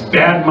finisher, and he's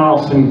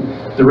bad-mouthing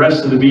the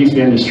rest of the beef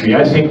industry.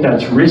 I think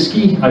that's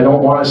risky. I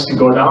don't want us to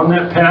go down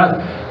that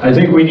path. I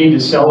think we need to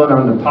sell it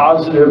on the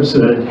positives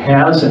that it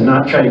has and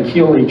not try to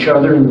kill each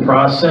other in the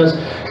process.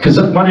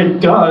 Because what it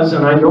does,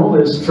 and I know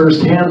this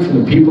firsthand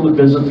from the people that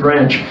visit the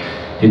ranch,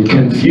 it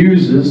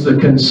confuses the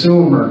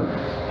consumer.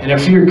 And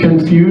if you're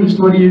confused,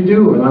 what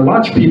do? And I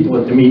watch people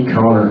at the meat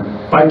counter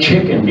buy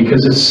chicken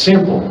because it's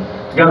simple.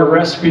 You've got a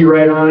recipe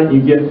right on it,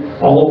 you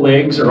get all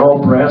legs or all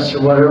breasts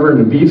or whatever. In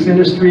the beef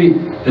industry,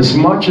 as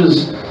much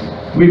as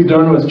we've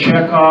done with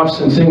checkoffs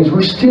and things,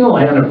 we're still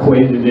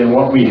antiquated in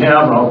what we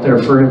have out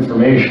there for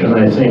information,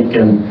 I think,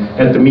 and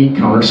at the meat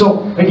counter.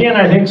 So again,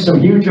 I think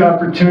some huge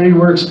opportunity.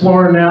 We're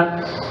exploring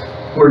that.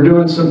 We're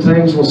doing some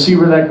things, we'll see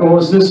where that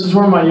goes. This is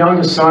where my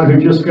youngest son, who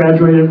just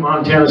graduated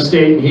Montana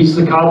State, and he's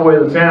the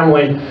cowboy of the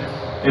family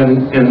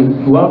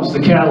and loves the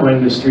cattle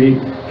industry.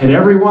 And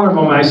every one of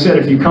them, I said,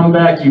 if you come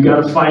back, you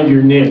got to find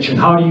your niche, and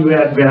how do you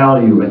add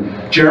value?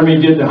 And Jeremy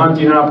did the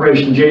hunting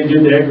operation, Jay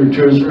did the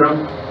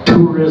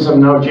agritourism,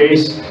 now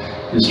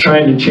Jace is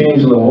trying to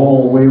change the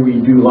whole way we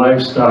do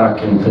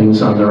livestock and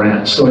things on the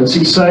ranch. So it's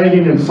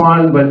exciting and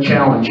fun, but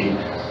challenging.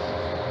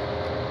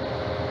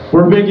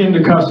 We're big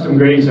into custom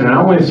grazing.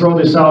 I only throw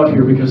this out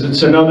here because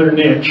it's another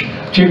niche,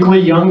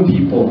 particularly young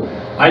people.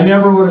 I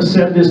never would have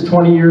said this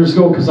 20 years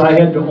ago because I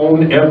had to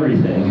own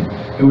everything.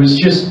 It was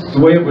just the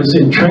way it was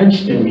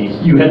entrenched in me.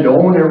 You had to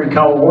own every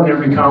cow, own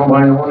every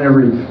combine, own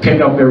every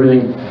pickup,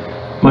 everything.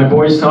 My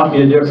boys taught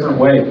me a different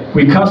way.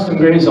 We custom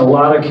graze a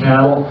lot of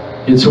cattle.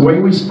 It's a way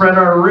we spread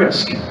our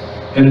risk,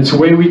 and it's a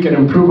way we can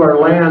improve our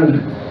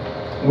land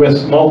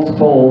with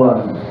multiple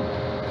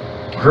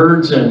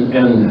herds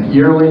and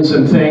yearlings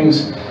and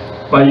things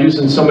by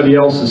using somebody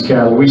else's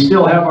cattle. We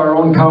still have our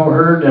own cow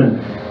herd,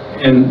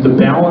 and the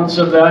balance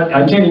of that,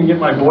 I can't even get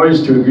my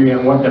boys to agree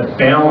on what the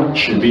balance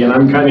should be, and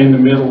I'm kind of in the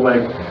middle,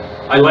 like,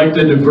 I like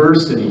the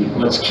diversity.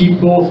 Let's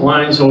keep both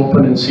lines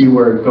open and see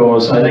where it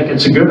goes. I think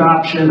it's a good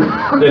option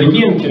that,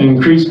 again, can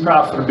increase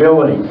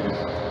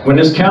profitability. When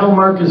this cattle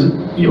market is,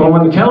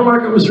 when the cattle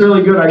market was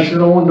really good, I should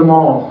have owned them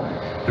all.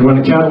 And when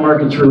the cattle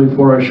market's really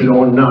poor, I should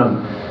own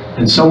none.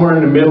 And somewhere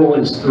in the middle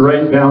is the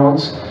right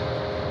balance.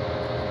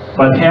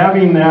 But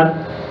having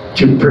that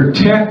to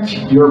protect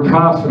your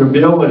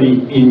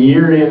profitability in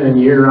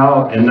and year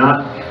out and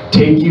not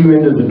take you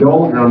into the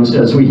doldrums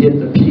as we hit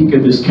the peak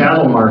of this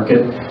cattle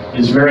market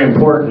is very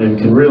important and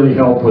can really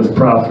help with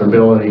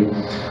profitability.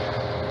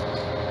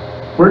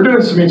 We're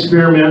doing some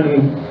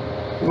experimenting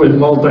with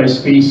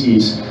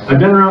multi-species. I've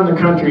been around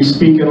the country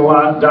speaking a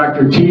lot.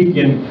 Dr. Teague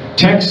in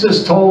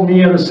Texas told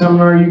me at a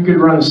seminar you could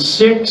run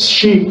 6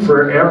 sheep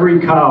for every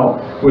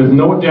cow with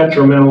no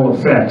detrimental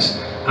effects.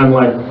 I'm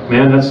like,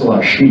 man, that's a lot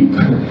of sheep.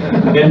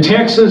 And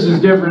Texas is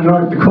different than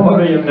North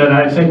Dakota in that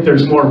I think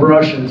there's more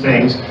brush and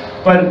things.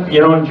 But, you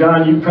know,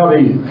 John, you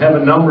probably have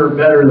a number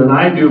better than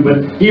I do,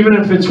 but even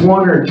if it's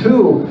 1 or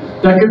 2,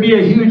 that could be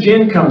a huge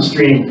income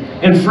stream.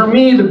 And for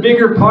me, the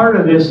bigger part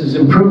of this is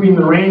improving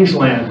the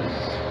rangeland.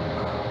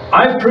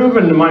 I've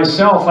proven to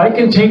myself I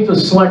can take the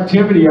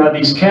selectivity out of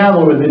these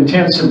cattle with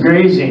intensive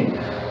grazing,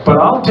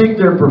 but I'll take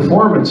their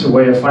performance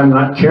away if I'm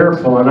not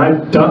careful, and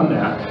I've done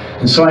that.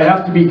 And so I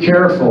have to be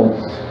careful.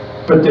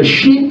 But the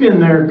sheep in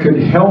there could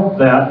help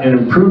that and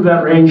improve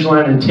that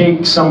rangeland and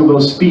take some of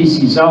those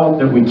species out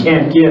that we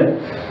can't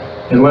get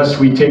unless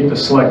we take the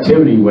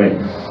selectivity way.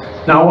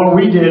 Now what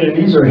we did,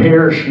 and these are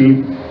hair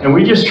sheep, and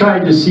we just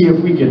tried to see if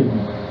we could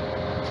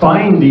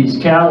find these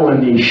cattle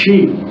and these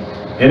sheep.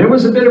 And it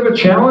was a bit of a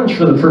challenge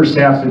for the first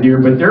half of the year,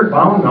 but they're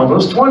bound now.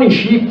 Those 20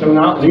 sheep do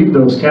not leave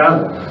those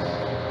cattle.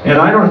 And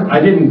I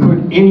didn't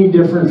put any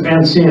different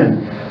fence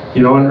in.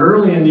 You know, and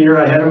early in the year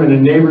I had them in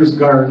a neighbor's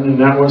garden, and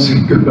that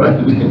wasn't good.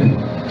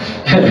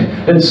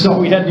 And so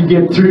we had to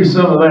get through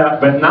some of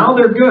that, but now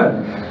they're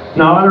good.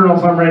 Now I don't know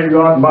if I'm ready to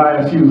go out and buy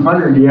a few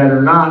hundred yet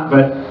or not,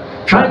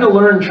 but trying to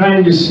learn,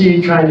 trying to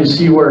see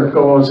where it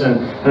goes,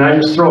 and I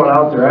just throw it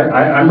out there.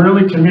 I'm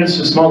really convinced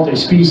this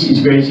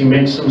multi-species grazing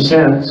makes some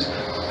sense.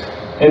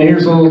 And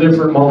here's a little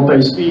different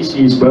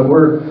multi-species, but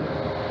we're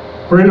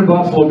in the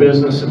buffalo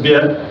business a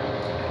bit.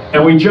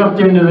 And we jumped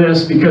into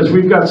this because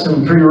we've got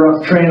some pretty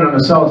rough terrain on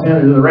the south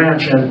end of the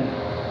ranch, and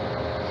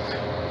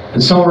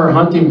some of our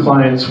hunting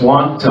clients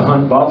want to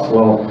hunt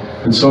buffalo.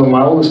 And so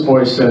my oldest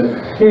boy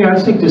said, hey, I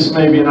think this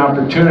may be an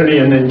opportunity.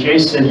 And then Jay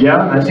said,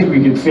 yeah, I think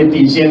we could fit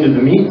these into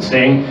the meat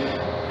thing.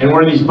 And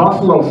where these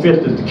buffalo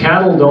fit that the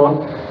cattle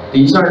don't,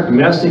 these aren't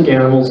domestic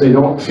animals. They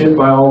don't fit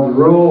by all the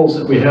rules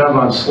that we have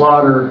on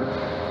slaughter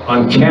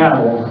on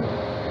cattle.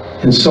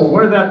 And so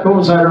where that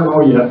goes, I don't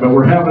know yet, but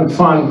we're having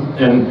fun.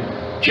 And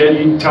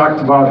Jed, you talked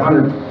about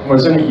 100,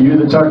 wasn't it you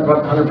that talked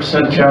about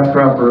 100% calf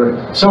crop,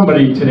 or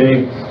somebody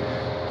today?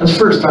 That's the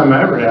first time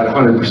I ever had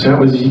 100%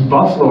 was these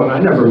buffalo, and I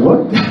never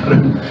looked at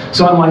them.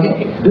 So I'm like,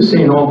 hey, this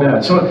ain't all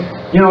bad. So,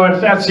 you know,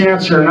 if that's the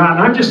answer or not,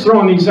 and I'm just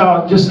throwing these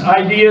out, just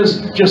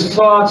ideas, just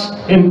thoughts,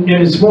 and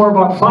it's more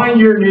about find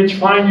your niche,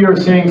 find your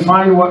thing,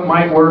 find what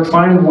might work,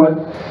 find what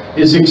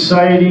is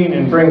exciting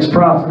and brings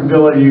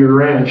profitability to your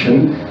ranch.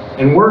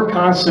 And we're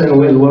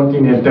constantly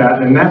looking at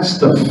that, and that's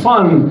the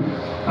fun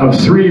of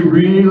three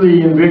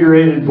really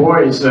invigorated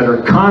boys that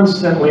are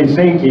constantly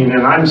thinking,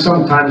 and I'm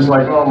sometimes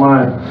like, oh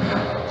my,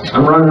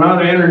 I'm running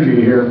out of energy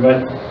here,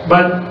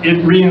 but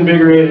it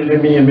reinvigorated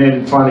in me and made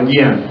it fun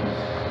again.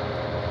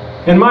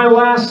 And my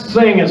last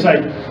thing as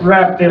I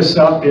wrap this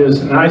up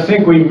is, and I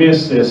think we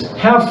miss this,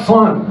 have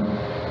fun.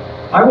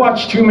 I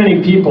watch too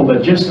many people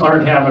that just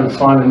aren't having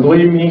fun, and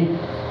believe me,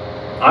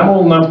 I'm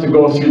old enough to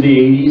go through the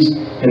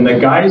 80s, and the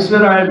guys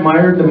that I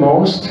admired the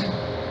most,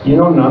 you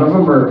know, none of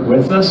them are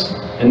with us,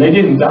 and they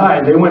didn't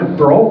die, they went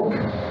broke.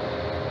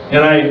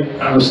 And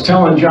I was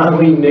telling John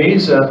Lee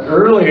Neza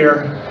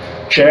earlier,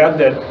 Chad,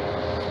 that,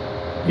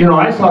 you know,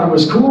 I thought it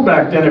was cool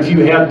back then if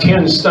you had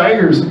 10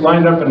 Steigers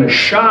lined up in a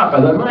shop.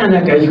 I thought, man,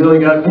 that guy's really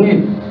got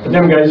made. But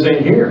them guys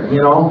ain't here,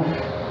 you know.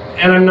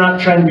 And I'm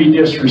not trying to be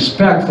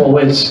disrespectful.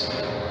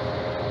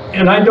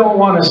 And I don't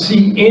want to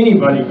see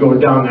anybody go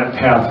down that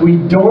path. We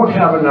don't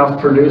have enough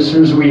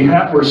producers.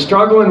 We're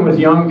struggling with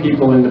young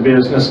people in the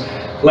business.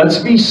 Let's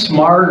be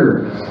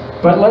smarter,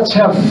 but let's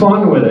have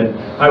fun with it.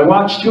 I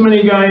watch too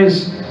many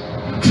guys,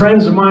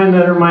 friends of mine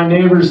that are my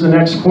neighbors, the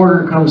next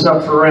quarter comes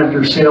up for rent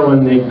or sale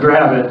and they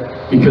grab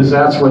it because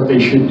that's what they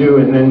should do,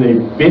 and then they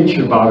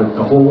bitch about it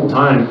the whole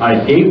time. I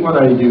hate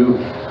what I do.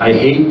 I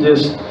hate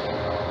this.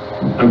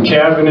 I'm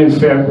calving in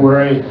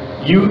February.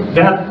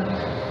 That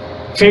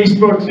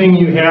Facebook thing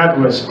you had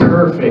was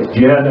perfect,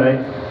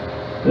 Jed.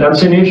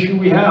 That's an issue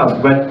we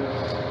have, but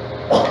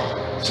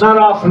it's not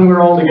often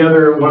we're all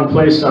together at one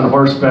place on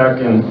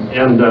horseback,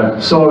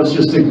 and so it's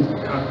just a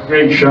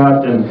great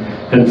shot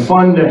and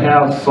fun to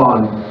have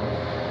fun.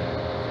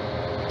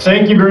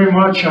 Thank you very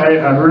much.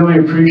 I really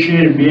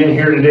appreciated being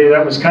here today.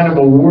 That was kind of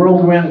a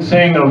whirlwind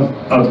thing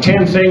of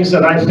 10 things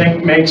that I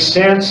think make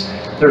sense.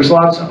 There's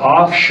lots of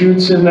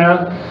offshoots in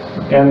that,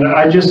 and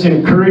I just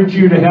encourage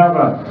you to have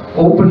an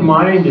open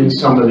mind in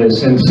some of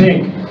this and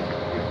think.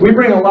 We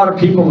bring a lot of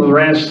people to the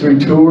ranch through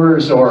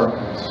tours or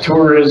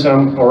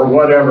tourism or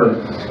whatever,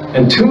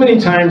 and too many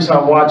times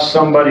I'll watch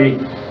somebody,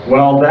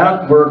 well,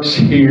 that works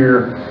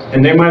here,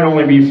 and they might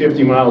only be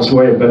 50 miles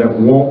away, but it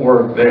won't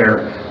work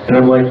there. And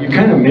I'm like, you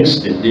kind of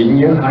missed it, didn't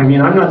you? I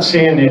mean, I'm not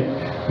saying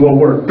it will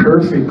work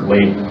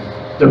perfectly.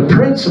 The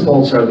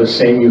principles are the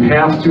same. You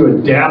have to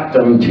adapt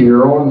them to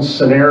your own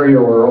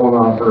scenario or own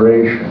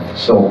operation.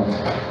 So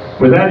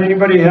with that,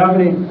 anybody have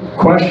any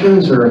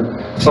questions or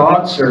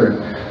thoughts or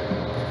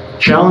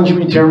challenge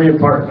me, tear me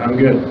apart? I'm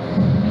good.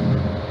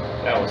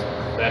 That was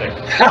pathetic.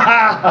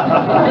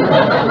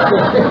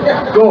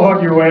 Go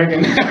hug your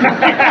wagon.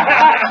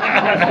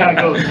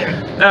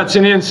 That's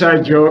an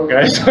inside joke,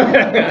 guys.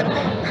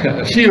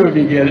 A few of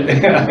you get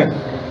it.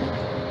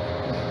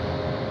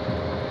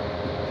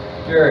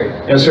 Jerry.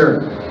 Yes, sir.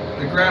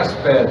 The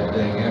grass-fed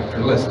thing, after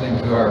listening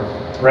to our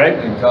Right?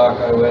 talk,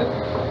 I went,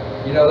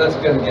 you know, that's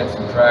going to get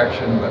some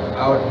traction, but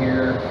out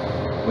here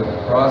with the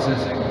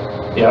processing,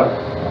 Yep.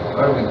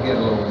 how do we get a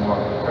little more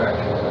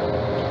traction?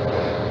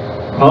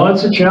 Well,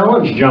 it's a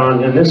challenge,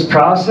 John, and this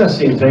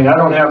processing thing I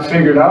don't have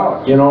figured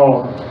out. You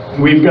know,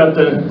 we've got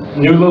the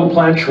new little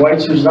plant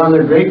Schweitzers down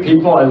there, great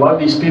people. I love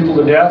these people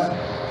to death,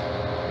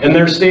 and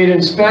they're state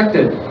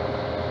inspected,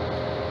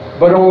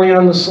 but only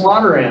on the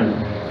slaughter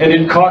end. and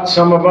it caught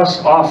some of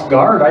us off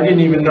guard. I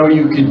didn't even know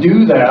you could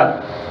do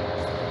that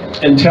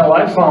until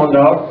I found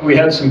out we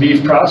had some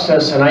beef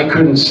processed and I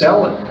couldn't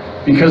sell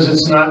it because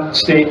it's not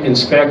state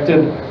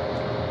inspected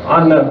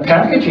on the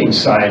packaging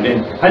side.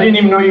 And I didn't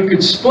even know you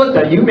could split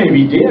that. You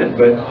maybe did,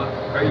 but...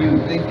 Are you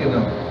thinking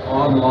of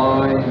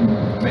online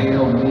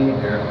mail meat,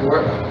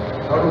 or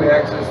how do we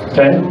access the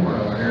consumer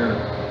over here?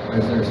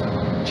 Is there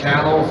some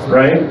channels that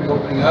right. are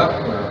opening up?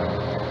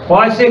 Or? Well,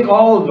 I think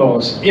all of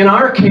those. In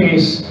our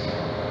case,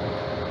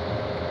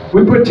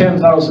 we put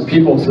 10,000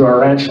 people through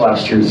our ranch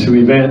last year, through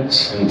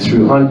events and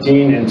through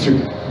hunting and through...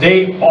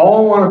 They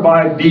all want to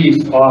buy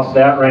beef off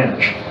that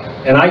ranch,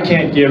 and I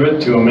can't give it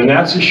to them, and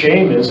that's a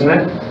shame, isn't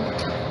it?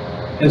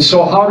 And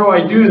so how do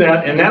I do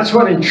that? And that's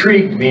what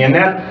intrigued me, and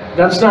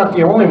that's not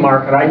the only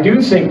market. I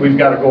do think we've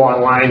got to go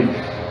online.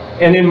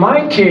 And in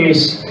my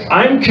case,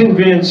 I'm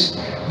convinced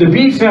the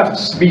beef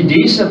has to be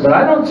decent, but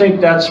I don't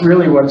think that's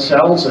really what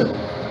sells it.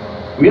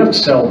 We have to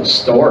sell the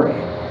story.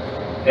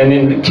 And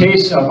in the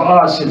case of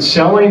us, it's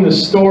selling the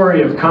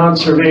story of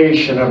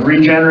conservation, of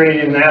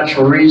regenerating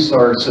natural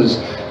resources,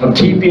 of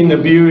keeping the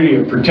beauty,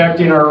 of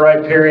protecting our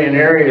riparian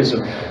areas,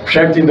 of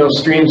protecting those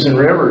streams and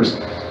rivers.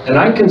 And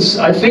I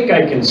think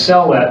I can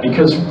sell that,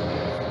 because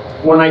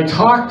when I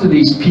talk to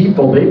these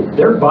people,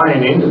 they're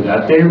buying into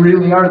that. They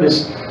really are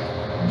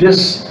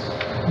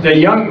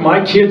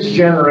my kids'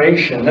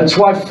 generation. That's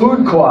why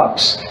food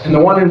co-ops and the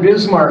one in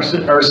Bismarck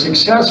are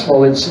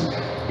successful. It's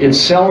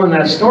selling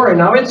that story.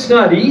 Now, it's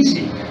not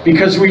easy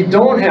because we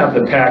don't have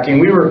the packing.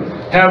 We were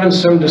having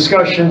some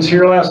discussions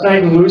here last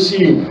night, and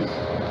Lucy's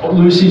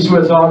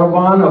with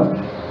Autobahn, of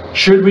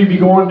should we be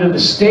going to the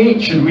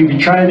state? Should we be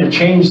trying to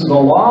change the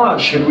law?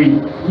 Should we,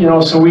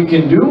 so we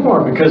can do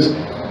more? Because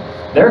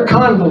they're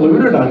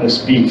convoluted on this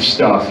beef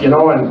stuff, and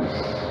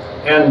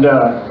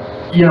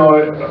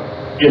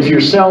if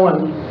you're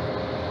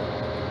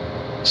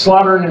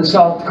slaughtering in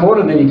South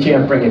Dakota, then you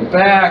can't bring it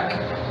back,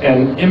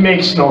 and it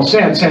makes no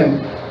sense.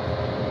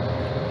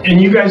 And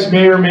you guys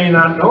may or may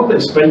not know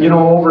this, but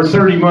over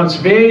 30 months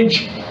of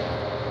age,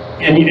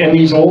 and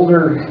these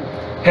older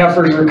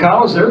heifers or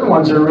cows, they're the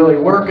ones that are really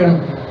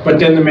working. But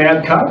then the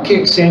mad cow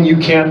kicks in, you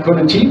can't put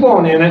a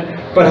T-bone in it.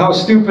 But how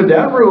stupid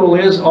that rule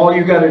is, all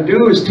you got to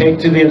do is take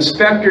to the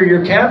inspector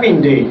your calving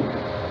date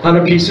on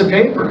a piece of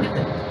paper.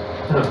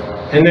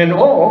 And then,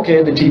 oh,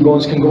 okay, the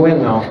T-bones can go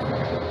in now.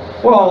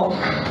 Well,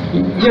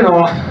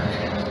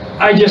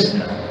 I just,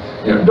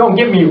 don't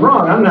get me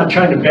wrong, I'm not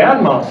trying to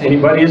badmouth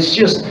anybody. It's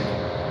just,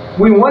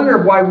 we wonder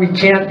why we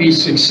can't be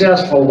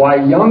successful, why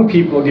young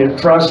people get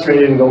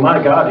frustrated and go, my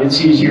God,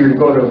 it's easier to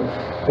go to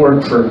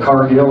work for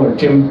Cargill or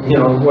Tim,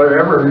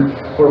 wherever,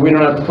 where we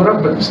don't have to put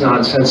up with this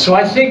nonsense. So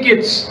I think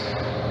it's,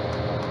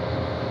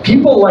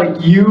 people like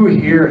you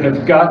here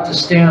have got to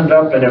stand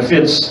up, and if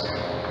it's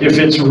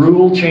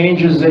rule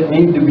changes that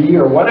need to be,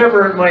 or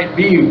whatever it might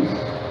be.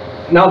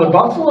 Now the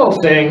buffalo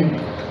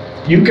thing,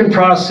 you can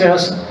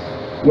process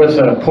with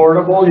a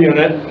portable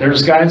unit.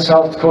 There's a guy in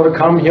South Dakota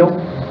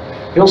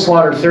he'll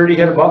slaughter 30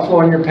 head of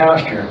buffalo in your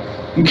pasture.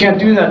 You can't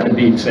do that in the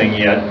beef thing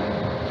yet.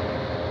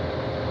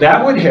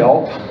 That would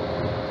help.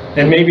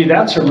 And maybe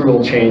that's a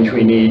rule change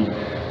we need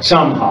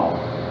somehow.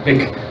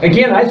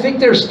 Again, I think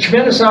there's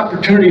tremendous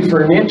opportunity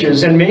for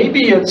niches, and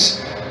maybe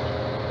it's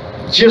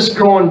just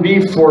growing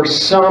beef for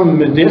some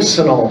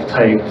medicinal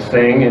type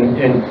thing,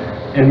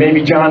 and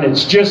maybe, John,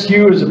 it's just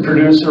you as a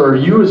producer, or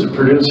you as a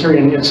producer,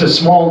 and it's a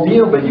small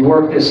deal, but you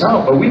work this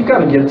out. But we've got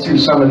to get through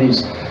some of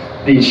these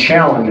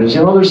challenges.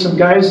 There's some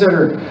guys that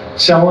are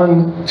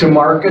selling to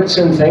markets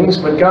and things,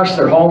 but gosh,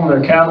 they're hauling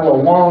their cattle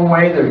a long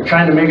way. They're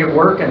trying to make it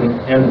work,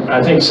 and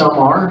I think some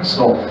are.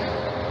 So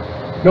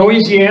no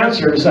easy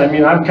answers. I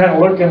mean, I'm kind of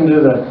looking to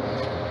the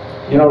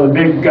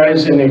big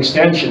guys in the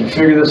extension to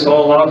figure this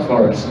all out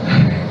for us.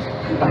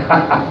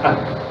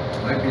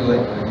 Might be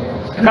late for the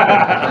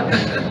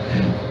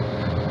game.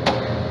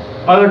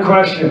 Other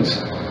questions?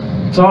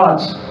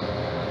 Thoughts?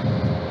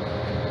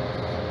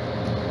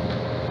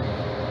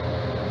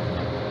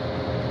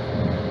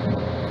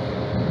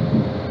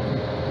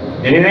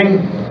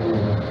 Anything?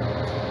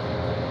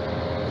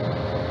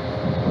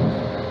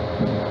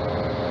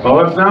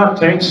 Well, if not,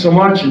 thanks so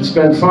much. It's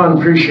been fun.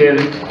 Appreciate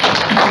it.